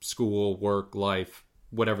 right? School, work, life,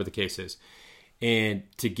 whatever the case is. And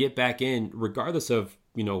to get back in, regardless of,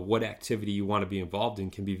 what activity you want to be involved in,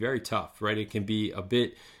 can be very tough, right? It can be a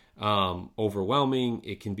bit overwhelming.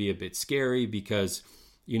 It can be a bit scary because,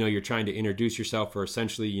 you're trying to introduce yourself or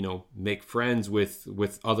essentially, make friends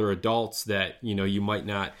with other adults that, you might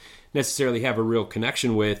not necessarily have a real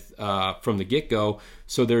connection with from the get-go.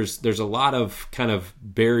 So there's a lot of kind of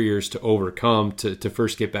barriers to overcome to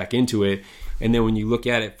first get back into it. And then when you look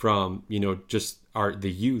at it from, just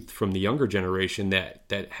the youth from the younger generation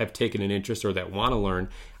that have taken an interest or that want to learn,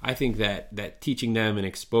 I think that teaching them and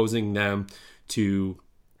exposing them to,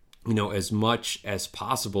 as much as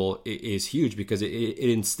possible is huge, because it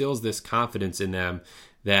instills this confidence in them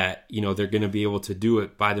that, they're going to be able to do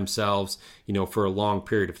it by themselves, for a long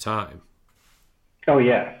period of time. Oh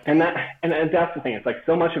yeah. And that's the thing. It's like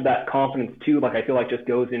so much of that confidence too, like I feel like just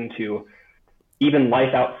goes into even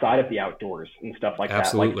life outside of the outdoors and stuff like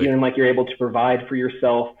Absolutely. That. Like feeling like you're able to provide for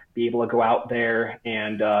yourself, be able to go out there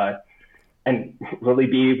and really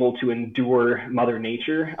be able to endure Mother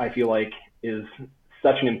Nature, I feel like is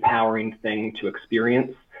such an empowering thing to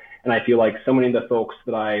experience. And I feel like so many of the folks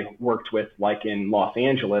that I worked with, like in Los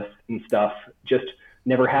Angeles and stuff, just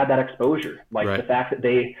never had that exposure. Like right. The fact that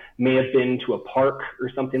they may have been to a park or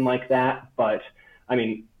something like that. But I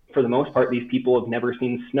mean, for the most part, these people have never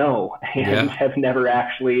seen snow and have never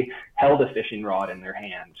actually held a fishing rod in their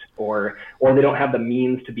hand, or they don't have the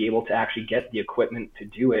means to be able to actually get the equipment to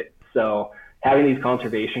do it. So having these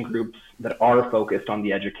conservation groups that are focused on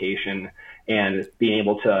the education and being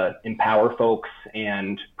able to empower folks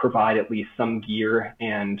and provide at least some gear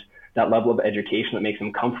and that level of education that makes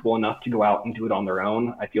them comfortable enough to go out and do it on their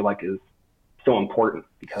own, I feel like is so important.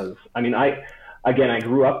 Because I mean, I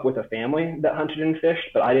grew up with a family that hunted and fished,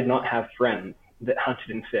 but I did not have friends that hunted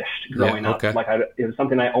and fished growing up. Like it was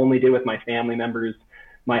something I only did with my family members.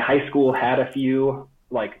 My high school had a few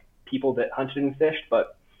like people that hunted and fished,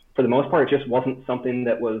 but for the most part, it just wasn't something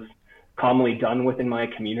that was commonly done within my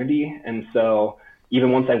community. And so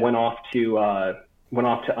even once I went off to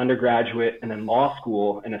undergraduate and then law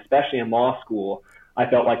school, and especially in law school, I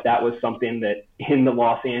felt like that was something that in the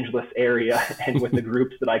Los Angeles area and with the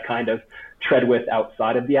groups that I kind of tread with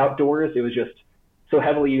outside of the outdoors, it was just so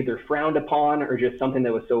heavily either frowned upon or just something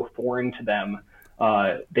that was so foreign to them.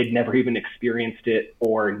 They'd never even experienced it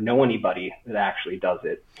or know anybody that actually does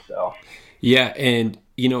it. So, yeah. And,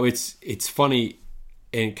 it's funny,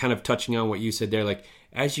 and kind of touching on what you said there, like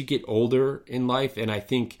as you get older in life, and I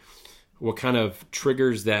think what kind of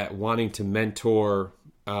triggers that wanting to mentor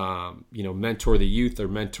the youth or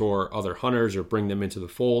mentor other hunters or bring them into the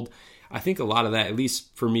fold. I think a lot of that, at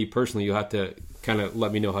least for me personally, you'll have to kind of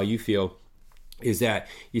let me know how you feel, is that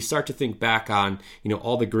you start to think back on,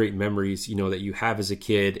 all the great memories, that you have as a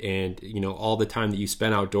kid and, all the time that you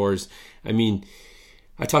spent outdoors. I mean,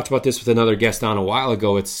 I talked about this with another guest on a while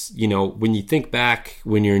ago. It's, when you think back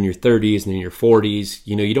when you're in your 30s and in your 40s,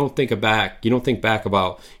 you don't think back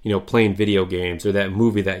about, playing video games or that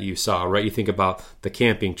movie that you saw, right? You think about the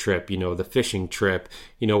camping trip, the fishing trip,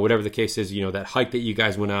 whatever the case is, that hike that you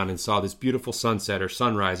guys went on and saw this beautiful sunset or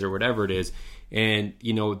sunrise or whatever it is. And,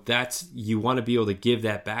 you want to be able to give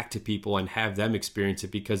that back to people and have them experience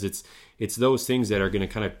it, because it's those things that are going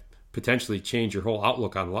to kind of potentially change your whole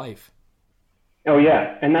outlook on life. Oh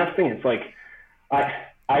yeah. And that's the thing. It's like,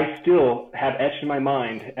 I still have etched in my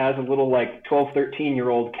mind as a little like 12,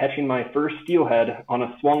 13-year-old catching my first steelhead on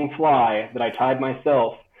a swung fly that I tied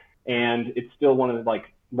myself. And it's still one of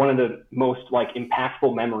the most like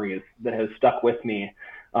impactful memories that has stuck with me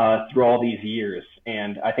through all these years.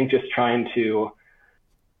 And I think just trying to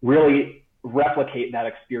really replicate that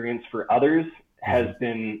experience for others has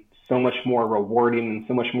been so much more rewarding and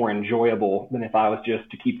so much more enjoyable than if I was just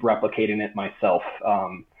to keep replicating it myself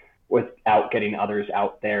without getting others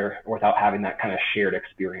out there or without having that kind of shared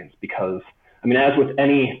experience. Because, I mean, as with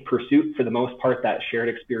any pursuit, for the most part, that shared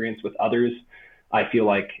experience with others, I feel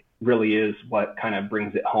like really is what kind of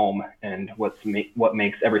brings it home and what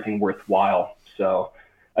makes everything worthwhile. So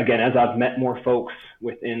again, as I've met more folks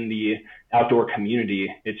within the outdoor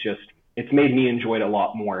community, it's made me enjoy it a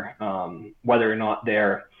lot more, whether or not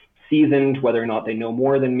they're seasoned, whether or not they know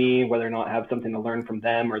more than me, whether or not I have something to learn from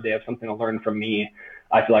them or they have something to learn from me.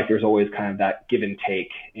 I feel like there's always kind of that give and take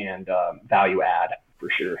and value add for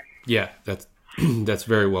sure. Yeah, that's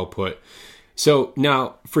very well put. So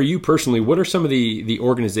now, for you personally, what are some of the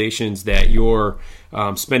organizations that you're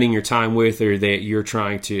spending your time with, or that you're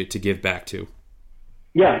trying to give back to?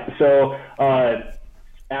 Yeah, so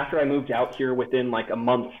after I moved out here, within like a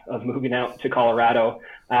month of moving out to Colorado,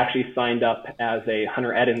 I actually signed up as a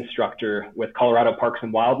hunter ed instructor with Colorado Parks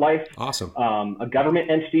and Wildlife. Awesome. A government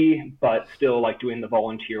entity, but still like doing the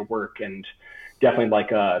volunteer work and definitely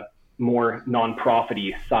like a more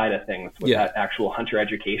non-profity side of things with that actual hunter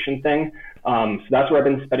education thing. So that's where I've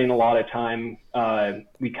been spending a lot of time.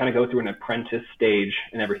 We kind of go through an apprentice stage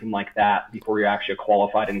and everything like that before you're actually a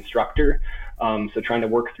qualified instructor. So trying to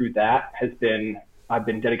work through that I've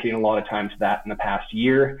been dedicating a lot of time to that in the past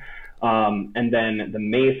year. And then the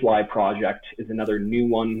Mayfly project is another new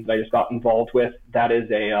one that I just got involved with. That is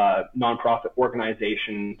a nonprofit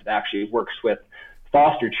organization that actually works with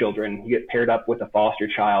foster children. You get paired up with a foster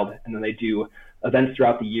child, and then they do events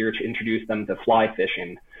throughout the year to introduce them to fly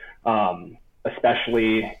fishing.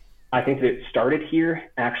 Especially, I think that it started here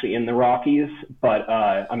actually in the Rockies, but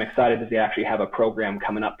I'm excited that they actually have a program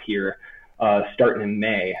coming up here starting in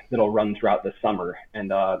May that'll run throughout the summer,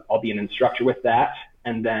 and I'll be an instructor with that.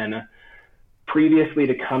 And then previously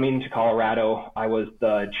to coming to Colorado, I was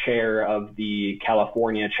the chair of the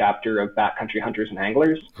California chapter of Backcountry Hunters and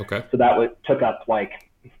Anglers. Okay. So that took up like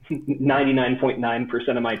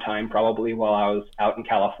 99.9% of my time probably while I was out in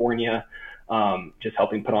California, just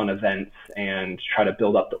helping put on events and try to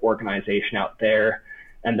build up the organization out there.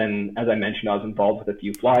 And then, as I mentioned, I was involved with a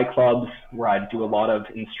few fly clubs where I'd do a lot of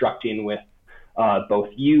instructing with both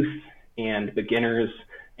youth and beginners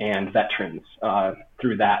and veterans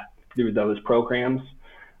through those programs.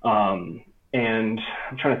 And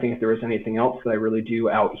I'm trying to think if there was anything else that I really do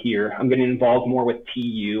out here. I'm getting involved more with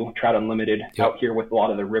TU, Trout Unlimited, out here with a lot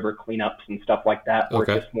of the river cleanups and stuff like that, where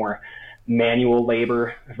it's just more manual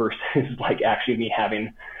labor versus like actually me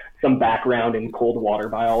having some background in cold water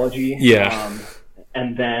biology. Yeah.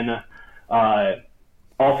 And then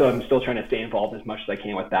also I'm still trying to stay involved as much as I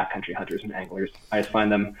can with Backcountry Hunters and Anglers. I just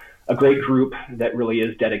find them a great group that really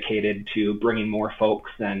is dedicated to bringing more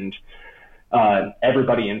folks and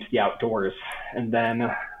everybody into the outdoors. And then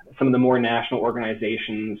some of the more national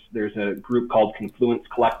organizations, there's a group called Confluence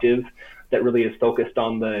Collective that really is focused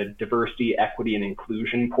on the diversity, equity, and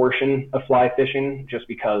inclusion portion of fly fishing, just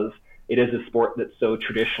because it is a sport that's so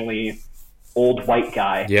traditionally old white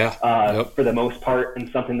guy for the most part, and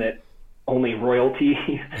something that only royalty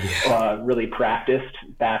really practiced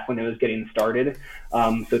back when it was getting started.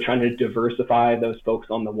 So trying to diversify those folks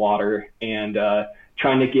on the water and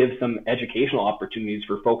trying to give some educational opportunities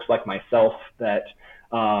for folks like myself that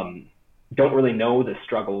don't really know the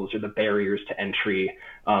struggles or the barriers to entry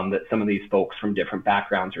that some of these folks from different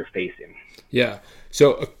backgrounds are facing. Yeah.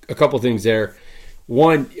 So a couple things there.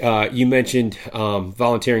 One, you mentioned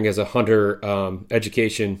volunteering as a hunter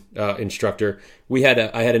education instructor. I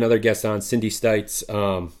had another guest on, Cindy Stites,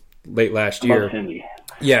 late last year. Cindy.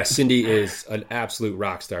 Yeah, Cindy is an absolute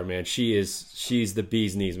rock star, man. She's the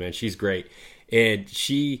bee's knees, man. She's great. And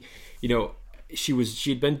she'd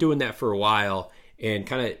been doing that for a while, and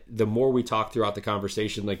kind of the more we talk throughout the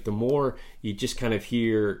conversation, like the more you just kind of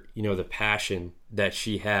hear, the passion that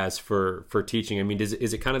she has for teaching. I mean, is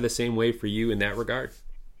it kind of the same way for you in that regard?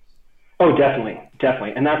 Oh, definitely.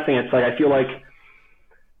 And that's the thing. It's like, I feel like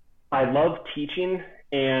I love teaching,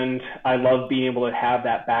 and I love being able to have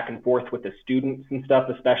that back and forth with the students and stuff,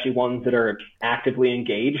 especially ones that are actively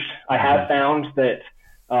engaged. I have found that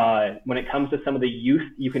when it comes to some of the youth,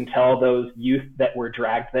 you can tell those youth that were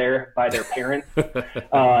dragged there by their parents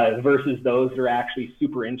versus those that are actually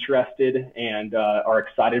super interested and are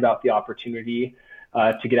excited about the opportunity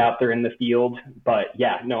to get out there in the field. But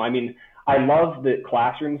yeah, no, I mean, I love the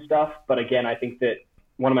classroom stuff, but again, I think that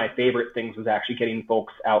one of my favorite things was actually getting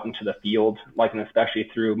folks out into the field, and especially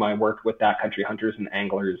through my work with Backcountry Hunters and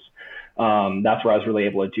Anglers. That's where I was really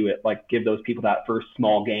able to do it, like give those people that first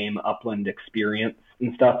small game upland experience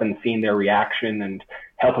and stuff, and seeing their reaction and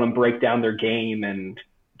helping them break down their game and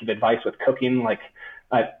give advice with cooking. Like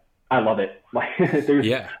I love it. Like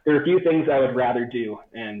there are a few things I would rather do.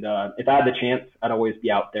 And if I had the chance, I'd always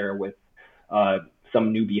be out there with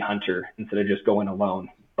some newbie hunter instead of just going alone.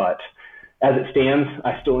 But as it stands,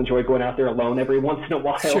 I still enjoy going out there alone every once in a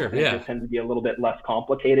while. Sure, yeah. It just tends to be a little bit less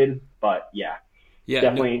complicated, but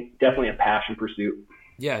definitely a passion pursuit.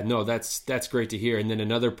 Yeah, no, that's great to hear. And then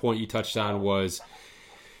another point you touched on was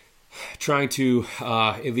trying to,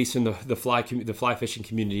 at least in the fly fishing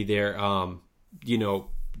community there,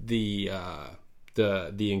 the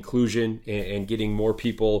inclusion and getting more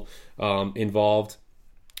people involved.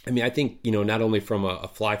 I mean, I think, not only from a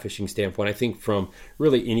fly fishing standpoint, I think from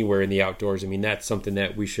really anywhere in the outdoors. I mean, that's something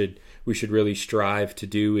that we should really strive to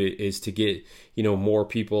do, is to get, more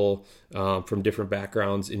people from different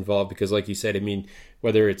backgrounds involved. Because like you said, I mean,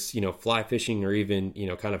 whether it's, fly fishing or even,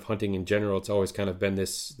 kind of hunting in general, it's always kind of been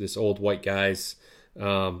this old white guys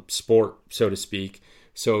sport, so to speak.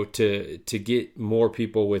 So to get more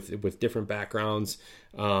people with different backgrounds,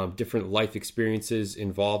 different life experiences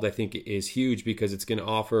involved, I think is huge, because it's going to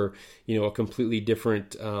offer, a completely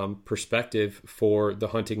different perspective for the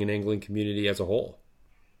hunting and angling community as a whole.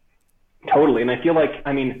 Totally. And I feel like,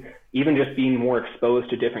 I mean, even just being more exposed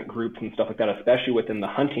to different groups and stuff like that, especially within the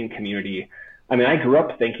hunting community. I mean, I grew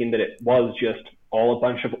up thinking that it was just all a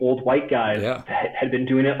bunch of old white guys that had been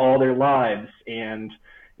doing it all their lives. And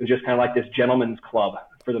it was just kind of like this gentleman's club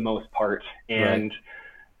for the most part. And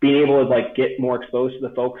being able to like get more exposed to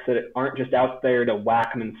the folks that aren't just out there to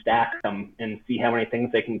whack them and stack them and see how many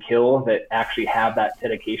things they can kill, that actually have that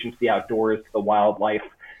dedication to the outdoors, to the wildlife,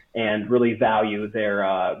 and really value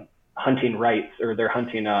their hunting rights, or their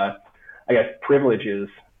hunting, privileges,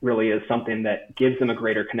 really is something that gives them a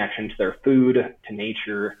greater connection to their food, to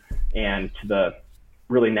nature, and to the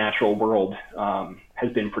really natural world,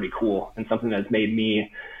 has been pretty cool, and something that has made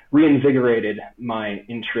me reinvigorated my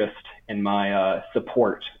interest and my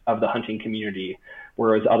support of the hunting community,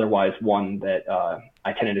 whereas otherwise one that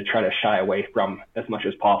I tended to try to shy away from as much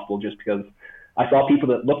as possible, just because I saw people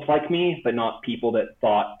that looked like me, but not people that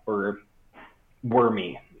thought or were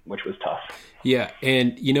me, which was tough. Yeah,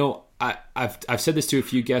 and I've said this to a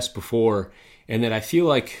few guests before, and that I feel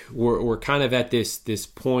like we're kind of at this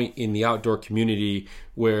point in the outdoor community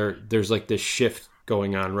where there's like this shift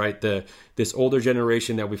going on, right? This older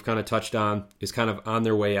generation that we've kind of touched on is kind of on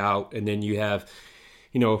their way out, and then you have,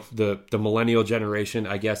 the millennial generation,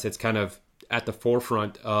 I guess, it's kind of at the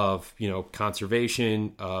forefront of,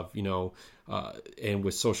 conservation, of, and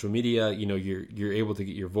with social media, you're able to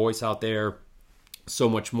get your voice out there so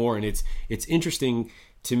much more. And it's interesting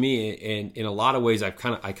to me, and in a lot of ways, I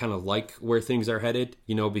kind of like where things are headed,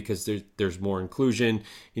 because there's more inclusion,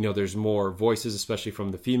 there's more voices, especially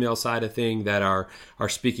from the female side of thing, that are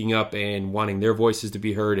speaking up and wanting their voices to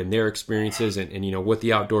be heard, and their experiences, and what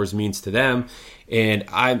the outdoors means to them. And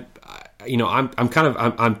I'm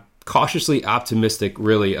cautiously optimistic,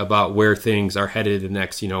 really, about where things are headed in the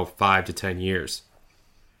next 5 to 10 years.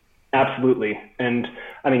 Absolutely. And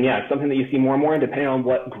I mean, yeah, it's something that you see more and more, and depending on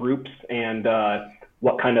what groups and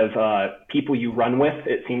what kind of people you run with,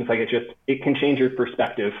 it seems like it can change your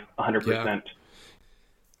perspective 100%. Yeah. All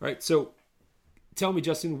right. So tell me,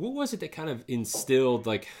 Justin, what was it that kind of instilled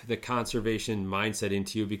like the conservation mindset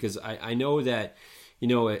into you? Because I know that,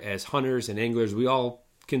 as hunters and anglers, we all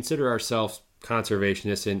consider ourselves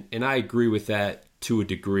conservationists, and I agree with that to a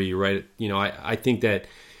degree, right? I think that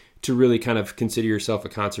to really kind of consider yourself a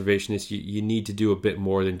conservationist, you need to do a bit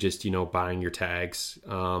more than just, buying your tags.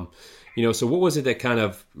 So what was it that kind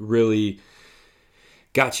of really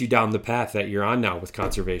got you down the path that you're on now with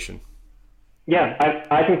conservation? Yeah,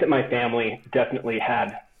 I think that my family definitely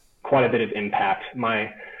had quite a bit of impact.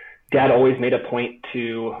 My dad always made a point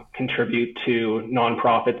to contribute to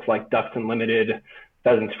nonprofits like Ducks Unlimited,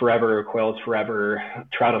 Pheasants Forever, Quails Forever,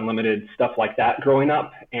 Trout Unlimited, stuff like that growing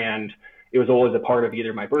up. And it was always a part of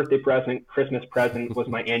either my birthday present, Christmas present, was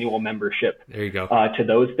my annual membership. There you go. To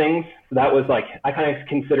those things. So that was like, I kind of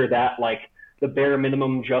consider that like the bare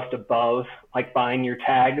minimum, just above like buying your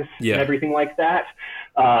tags and everything like that.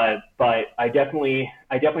 But I definitely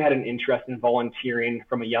had an interest in volunteering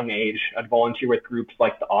from a young age. I'd volunteer with groups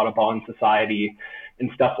like the Audubon Society and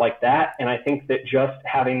stuff like that. And I think that just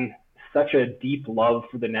having such a deep love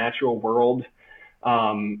for the natural world,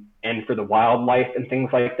 and for the wildlife and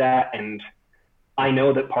things like that. And I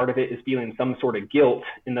know that part of it is feeling some sort of guilt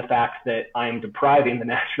in the fact that I'm depriving the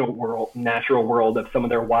natural world of some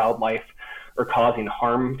of their wildlife, or causing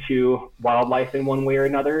harm to wildlife in one way or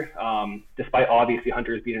another, despite obviously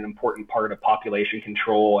hunters being an important part of population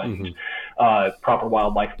control and proper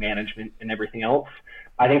wildlife management and everything else.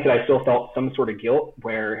 I think that I still felt some sort of guilt,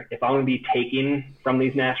 where if I'm going to be taking from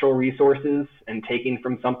these natural resources and taking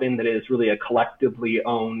from something that is really a collectively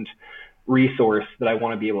owned resource, that I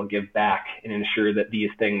want to be able to give back and ensure that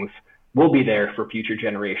these things will be there for future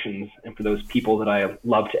generations and for those people that I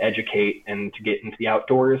love to educate and to get into the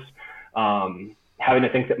outdoors. Having to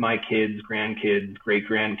think that my kids, grandkids,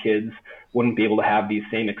 great-grandkids wouldn't be able to have these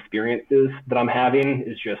same experiences that I'm having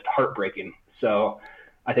is just heartbreaking. So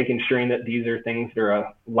I think ensuring that these are things that are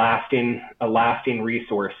a lasting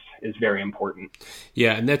resource is very important.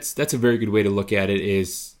 Yeah, and that's a very good way to look at it.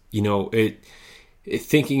 Is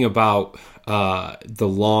thinking about the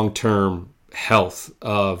long-term health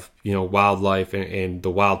of wildlife and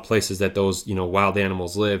the wild places that those wild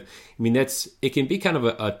animals live. I mean, it can be kind of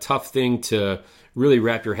a tough thing to really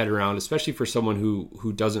wrap your head around, especially for someone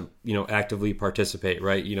who doesn't actively participate,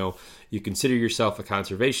 right? You consider yourself a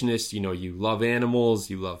conservationist, you love animals,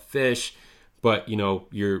 you love fish, but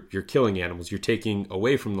you're killing animals, you're taking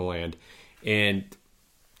away from the land. And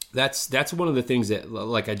that's one of the things that,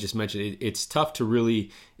 like I just mentioned, it's tough to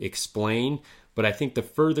really explain. But I think the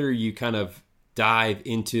further you kind of dive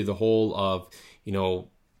into the whole of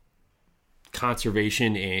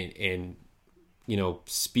conservation and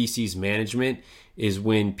species management is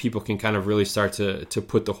when people can kind of really start to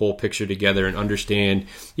put the whole picture together and understand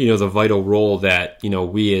the vital role that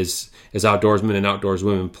we as outdoorsmen and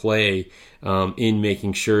outdoorswomen play in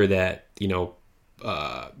making sure that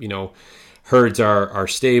herds are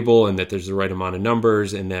stable and that there's the right amount of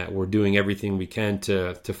numbers and that we're doing everything we can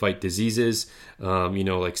to fight diseases.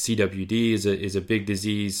 Like CWD is a big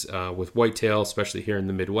disease with whitetail, especially here in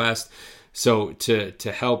the Midwest. So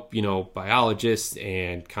to help, biologists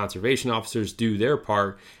and conservation officers do their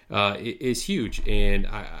part is huge. And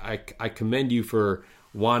I commend you for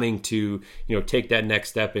wanting to, take that next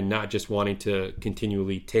step and not just wanting to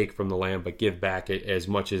continually take from the land, but give back as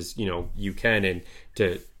much as, you can, and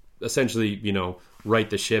to essentially, right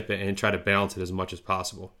the ship and try to balance it as much as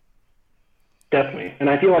possible. Definitely. And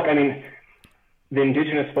I feel like, the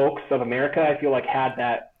indigenous folks of America, I feel like had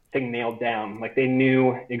that thing nailed down. Like they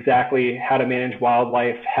knew exactly how to manage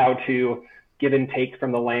wildlife, how to give and take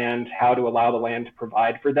from the land, how to allow the land to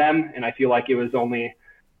provide for them. And I feel like it was only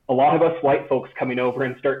a lot of us white folks coming over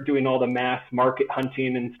and start doing all the mass market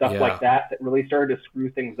hunting and stuff like that really started to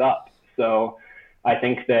screw things up. So I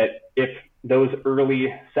think that if those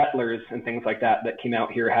early settlers and things like that came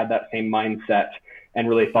out here had that same mindset and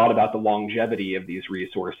really thought about the longevity of these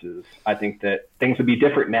resources, I think that things would be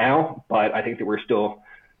different now, but I think that we're still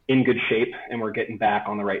in good shape and we're getting back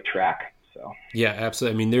on the right track. So yeah,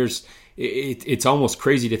 absolutely. I mean, it's almost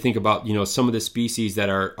crazy to think about, some of the species that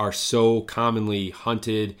are so commonly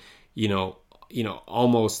hunted,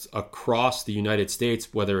 almost across the United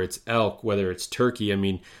States, whether it's elk, whether it's turkey. I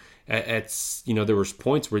mean, there was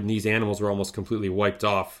points where these animals were almost completely wiped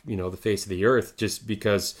off, the face of the earth, just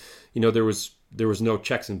because, there was no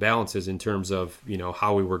checks and balances in terms of,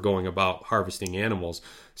 how we were going about harvesting animals.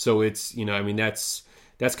 So it's,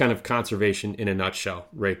 that's kind of conservation in a nutshell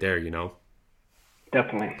right there,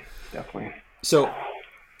 Definitely. So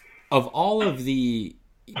of all of the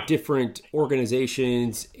different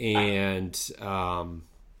organizations and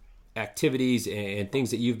activities and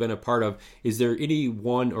things that you've been a part of, is there any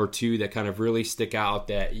one or two that kind of really stick out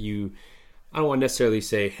that you, I don't want to necessarily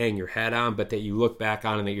say hang your hat on, but that you look back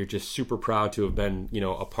on and that you're just super proud to have been,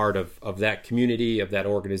 a part of that community, of that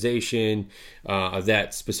organization, of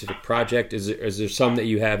that specific project? Is there some that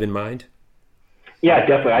you have in mind? Yeah,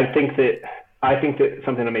 definitely. I think that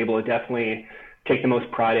something I'm able to definitely take the most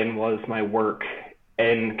pride in was my work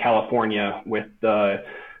in California with the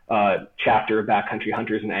chapter of Backcountry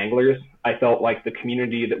Hunters and Anglers. I felt like the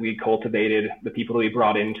community that we cultivated, the people that we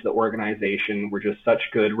brought into the organization were just such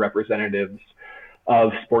good representatives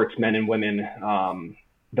of sportsmen and women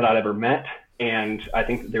that I'd ever met. And I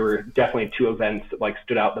think that there were definitely two events that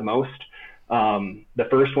stood out the most. The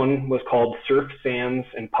first one was called Surf, Sands,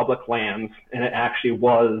 and Public Lands, and it actually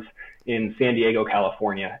was in San Diego,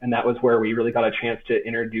 California. And that was where we really got a chance to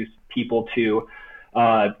introduce people to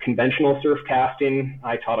conventional surf casting.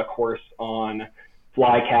 I taught a course on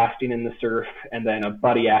fly casting in the surf, and then a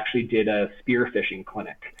buddy actually did a spearfishing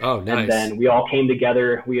clinic. Oh, nice. And then we all came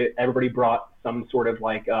together. Everybody brought some sort of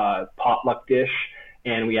potluck dish,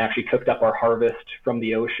 and we actually cooked up our harvest from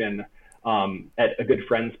the ocean at a good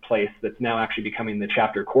friend's place that's now actually becoming the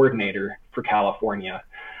chapter coordinator for California.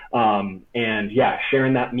 And yeah,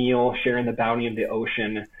 sharing that meal, sharing the bounty of the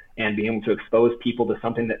ocean, and being able to expose people to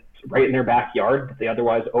something that's right in their backyard that they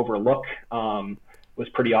otherwise overlook was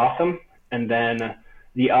pretty awesome. And then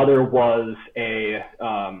the other was a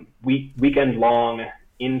weekend-long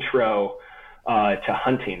intro to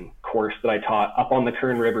hunting course that I taught up on the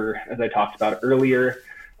Kern River, as I talked about earlier.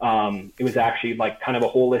 It was actually kind of a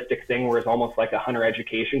holistic thing where it's almost like a hunter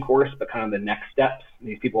education course, but kind of the next steps.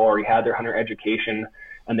 These people already had their hunter education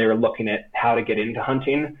and they were looking at how to get into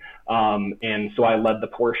hunting. And so I led the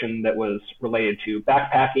portion that was related to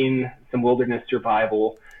backpacking, some wilderness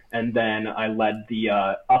survival, and then I led the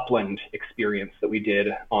upland experience that we did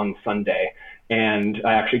on Sunday. And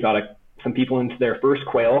I actually got some people into their first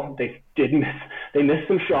quail. They did miss they missed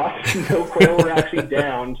some shots. No quail were actually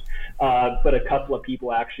downed, but a couple of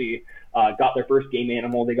people actually got their first game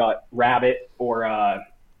animal. They got rabbit, or I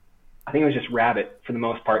think it was just rabbit for the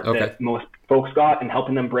most part that most folks got, and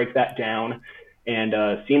helping them break that down, and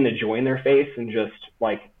seeing the joy in their face, and just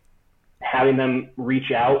like having them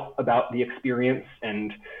reach out about the experience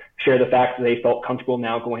and share the fact that they felt comfortable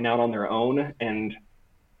now going out on their own, and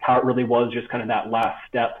how it really was just kind of that last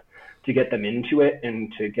step to get them into it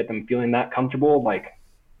and to get them feeling that comfortable. Like,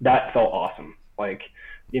 that felt awesome. Like,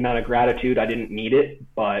 the amount of gratitude, I didn't need it,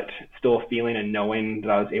 but still feeling and knowing that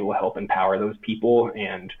I was able to help empower those people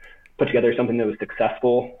and put together something that was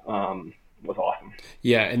successful was awesome.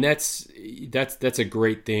 Yeah, and that's a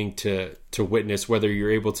great thing to witness, whether you're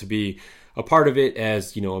able to be a part of it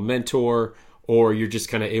as, you know, a mentor, or you're just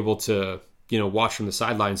kind of able to, you know, watch from the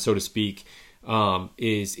sidelines, so to speak.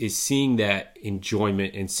 Is seeing that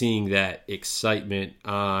enjoyment and seeing that excitement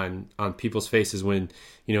on people's faces when,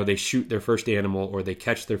 you know, they shoot their first animal or they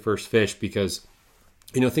catch their first fish. Because,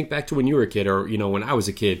 you know, think back to when you were a kid, or, you know, when I was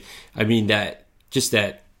a kid. I mean, that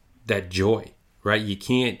joy, right? You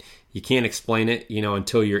can't explain it, you know,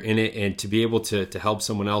 until you're in it. And to be able to help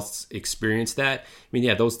someone else experience that, I mean,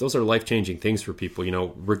 yeah, those are life-changing things for people, you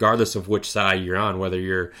know, regardless of which side you're on, whether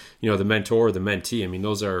you're, you know, the mentor or the mentee. I mean,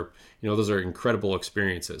 those are incredible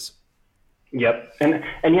experiences. Yep. And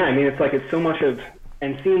yeah, I mean, it's so much of,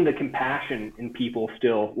 and seeing the compassion in people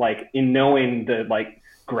still, like, in knowing the, like,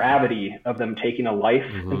 gravity of them taking a life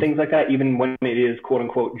and things like that, even when it is quote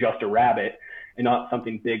unquote just a rabbit and not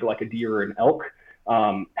something big like a deer or an elk.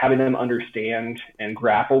 Having them understand and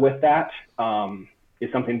grapple with that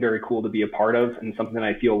is something very cool to be a part of, and something that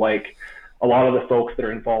I feel like a lot of the folks that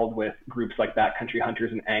are involved with groups like Backcountry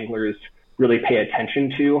Hunters and Anglers really pay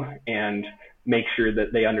attention to, and make sure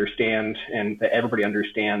that they understand and that everybody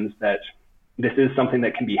understands that this is something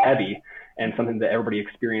that can be heavy and something that everybody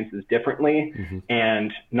experiences differently,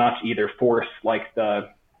 and not to either force like the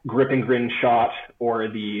grip and grin shot or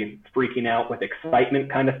the freaking out with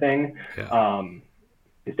excitement kind of thing.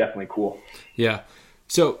 Is definitely cool. Yeah.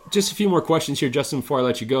 So just a few more questions here, Justin, before I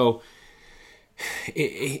let you go.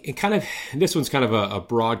 This one's kind of a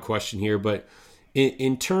broad question here, but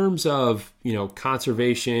in terms of, you know,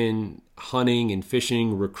 conservation, hunting and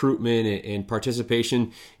fishing, recruitment and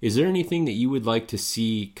participation, is there anything that you would like to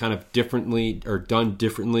see kind of differently or done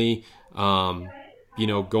differently, you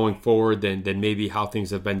know, going forward than maybe how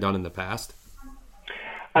things have been done in the past?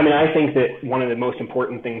 I mean, I think that one of the most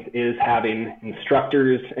important things is having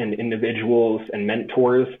instructors and individuals and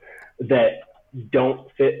mentors that don't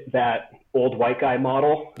fit that old white guy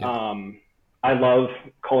model. Yeah. I love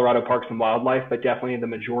Colorado Parks and Wildlife, but definitely the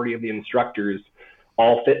majority of the instructors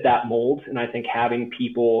all fit that mold. And I think having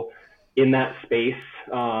people in that space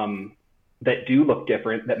that do look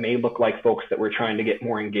different, that may look like folks that we're trying to get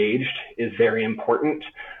more engaged, is very important.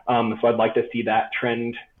 So I'd like to see that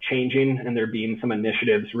trend changing, and there being some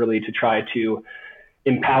initiatives really to try to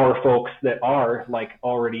empower folks that are like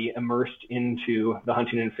already immersed into the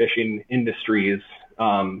hunting and fishing industries,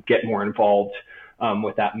 get more involved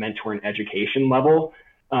with that mentor and education level.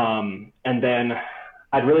 And then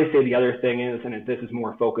I'd really say the other thing is, and this is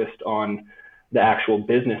more focused on the actual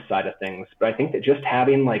business side of things, but I think that just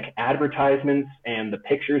having like advertisements and the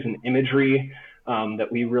pictures and imagery that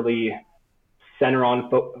we really center on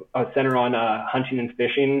hunting and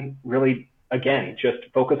fishing, really, again, just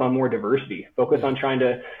focus on more diversity, focus on trying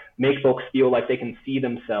to make folks feel like they can see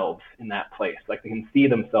themselves in that place, like they can see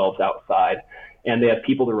themselves outside, and they have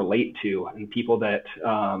people to relate to, and people that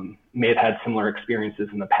may have had similar experiences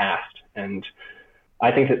in the past. And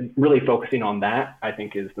I think that really focusing on that, I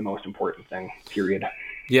think, is the most important thing, period.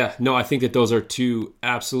 Yeah, no, I think that those are two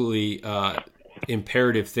absolutely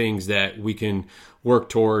imperative things that we can work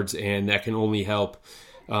towards, and that can only help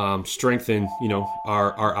strengthen, you know,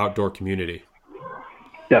 our outdoor community.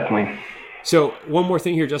 Definitely. So one more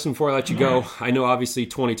thing here, Justin, before I let you go. I know obviously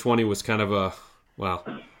 2020 was kind of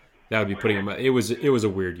that would be putting it was a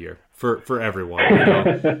weird year for everyone, you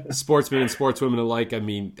know, sportsmen and sportswomen alike. I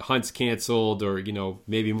mean, hunts canceled, or, you know,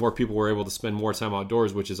 maybe more people were able to spend more time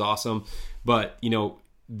outdoors, which is awesome. But, you know,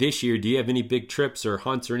 this year, do you have any big trips or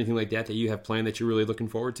hunts or anything like that you have planned that you're really looking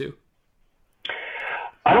forward to?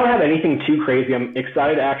 I don't have anything too crazy. I'm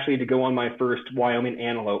excited actually to go on my first Wyoming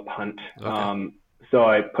antelope hunt. Okay. So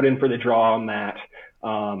I put in for the draw on that.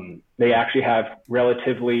 They actually have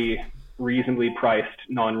relatively reasonably priced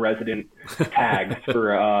non-resident tags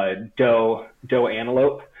for doe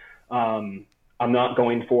antelope. I'm not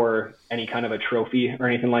going for any kind of a trophy or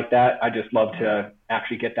anything like that. I just love to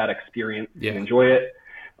actually get that experience and enjoy it.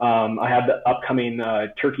 I have the upcoming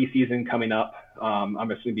turkey season coming up. I'm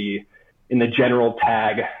just going to be in the general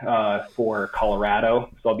tag for Colorado.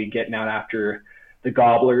 So I'll be getting out after the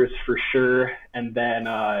gobblers for sure. And then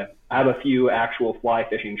I have a few actual fly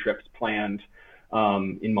fishing trips planned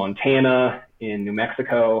in Montana, in New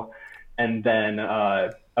Mexico, and then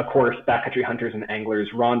of course, Backcountry Hunters and Anglers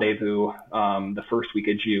Rendezvous the first week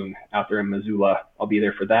of June out there in Missoula. I'll be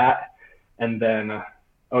there for that. And then,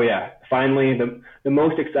 finally, the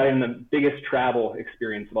most exciting, the biggest travel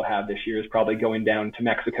experience that I'll have this year is probably going down to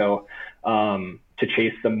Mexico to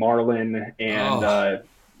chase the marlin and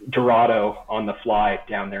Dorado on the fly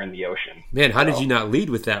down there in the ocean. Man, how did you not lead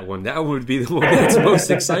with that one? That would be the one that's most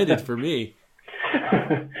excited for me.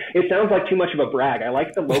 It sounds like too much of a brag. I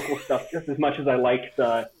like the local stuff just as much as I like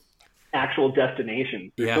the actual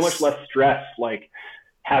destination. There's so much less stress, like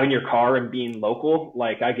having your car and being local.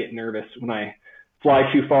 Like I get nervous when I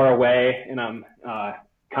fly too far away and I'm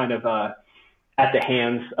kind of at the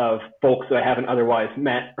hands of folks that I haven't otherwise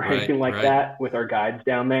met or anything like that with our guides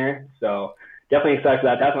down there. So definitely excited for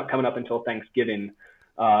that. That's not coming up until Thanksgiving.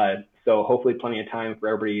 So hopefully plenty of time for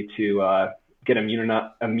everybody to get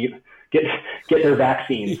get their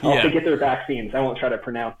vaccines. I'll say get their vaccines. I won't try to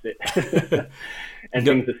pronounce it. And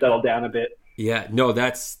things to settle down a bit. Yeah, no,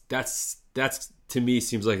 that's to me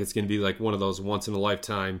seems like it's going to be like one of those once in a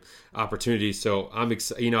lifetime opportunities. So I'm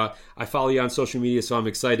excited. I follow you on social media, so I'm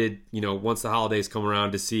excited. Once the holidays come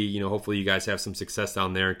around to see. Hopefully you guys have some success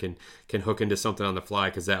down there and can hook into something on the fly,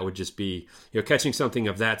 because that would just be catching something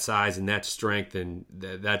of that size and that strength, and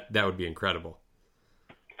that would be incredible.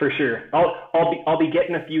 For sure. I'll be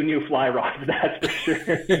getting a few new fly rods, that's for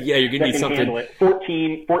sure. Yeah, you're going to need something. Handle it.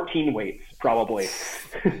 14 weights, probably.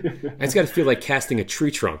 It's got to feel like casting a tree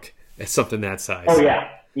trunk at something that size. Oh, yeah.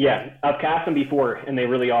 Yeah. I've cast them before, and they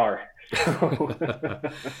really are.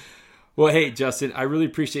 Well, hey, Justin, I really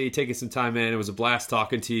appreciate you taking some time, man. It was a blast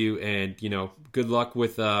talking to you, and, good luck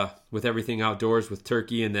with everything outdoors with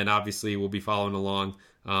turkey, and then obviously we'll be following along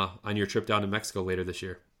on your trip down to Mexico later this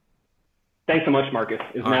year. Thanks so much, Marcus.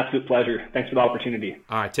 It was an absolute pleasure. Thanks for the opportunity.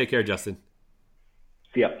 All right. Take care, Justin.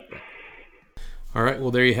 See ya. All right.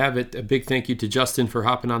 Well, there you have it. A big thank you to Justin for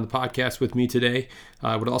hopping on the podcast with me today.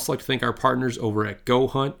 I would also like to thank our partners over at Go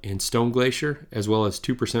Hunt and Stone Glacier, as well as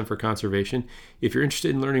 2% for Conservation. If you're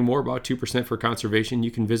interested in learning more about 2% for Conservation,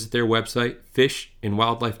 you can visit their website,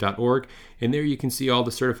 fishandwildlife.org, and there you can see all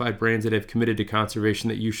the certified brands that have committed to conservation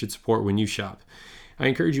that you should support when you shop. I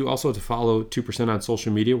encourage you also to follow 2% on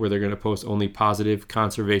social media, where they're going to post only positive,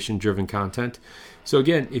 conservation-driven content. So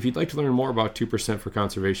again, if you'd like to learn more about 2% for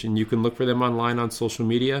Conservation, you can look for them online on social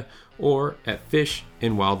media or at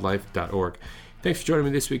fishandwildlife.org. Thanks for joining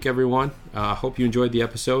me this week, everyone. Hope you enjoyed the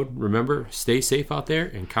episode. Remember, stay safe out there,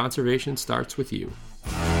 and conservation starts with you.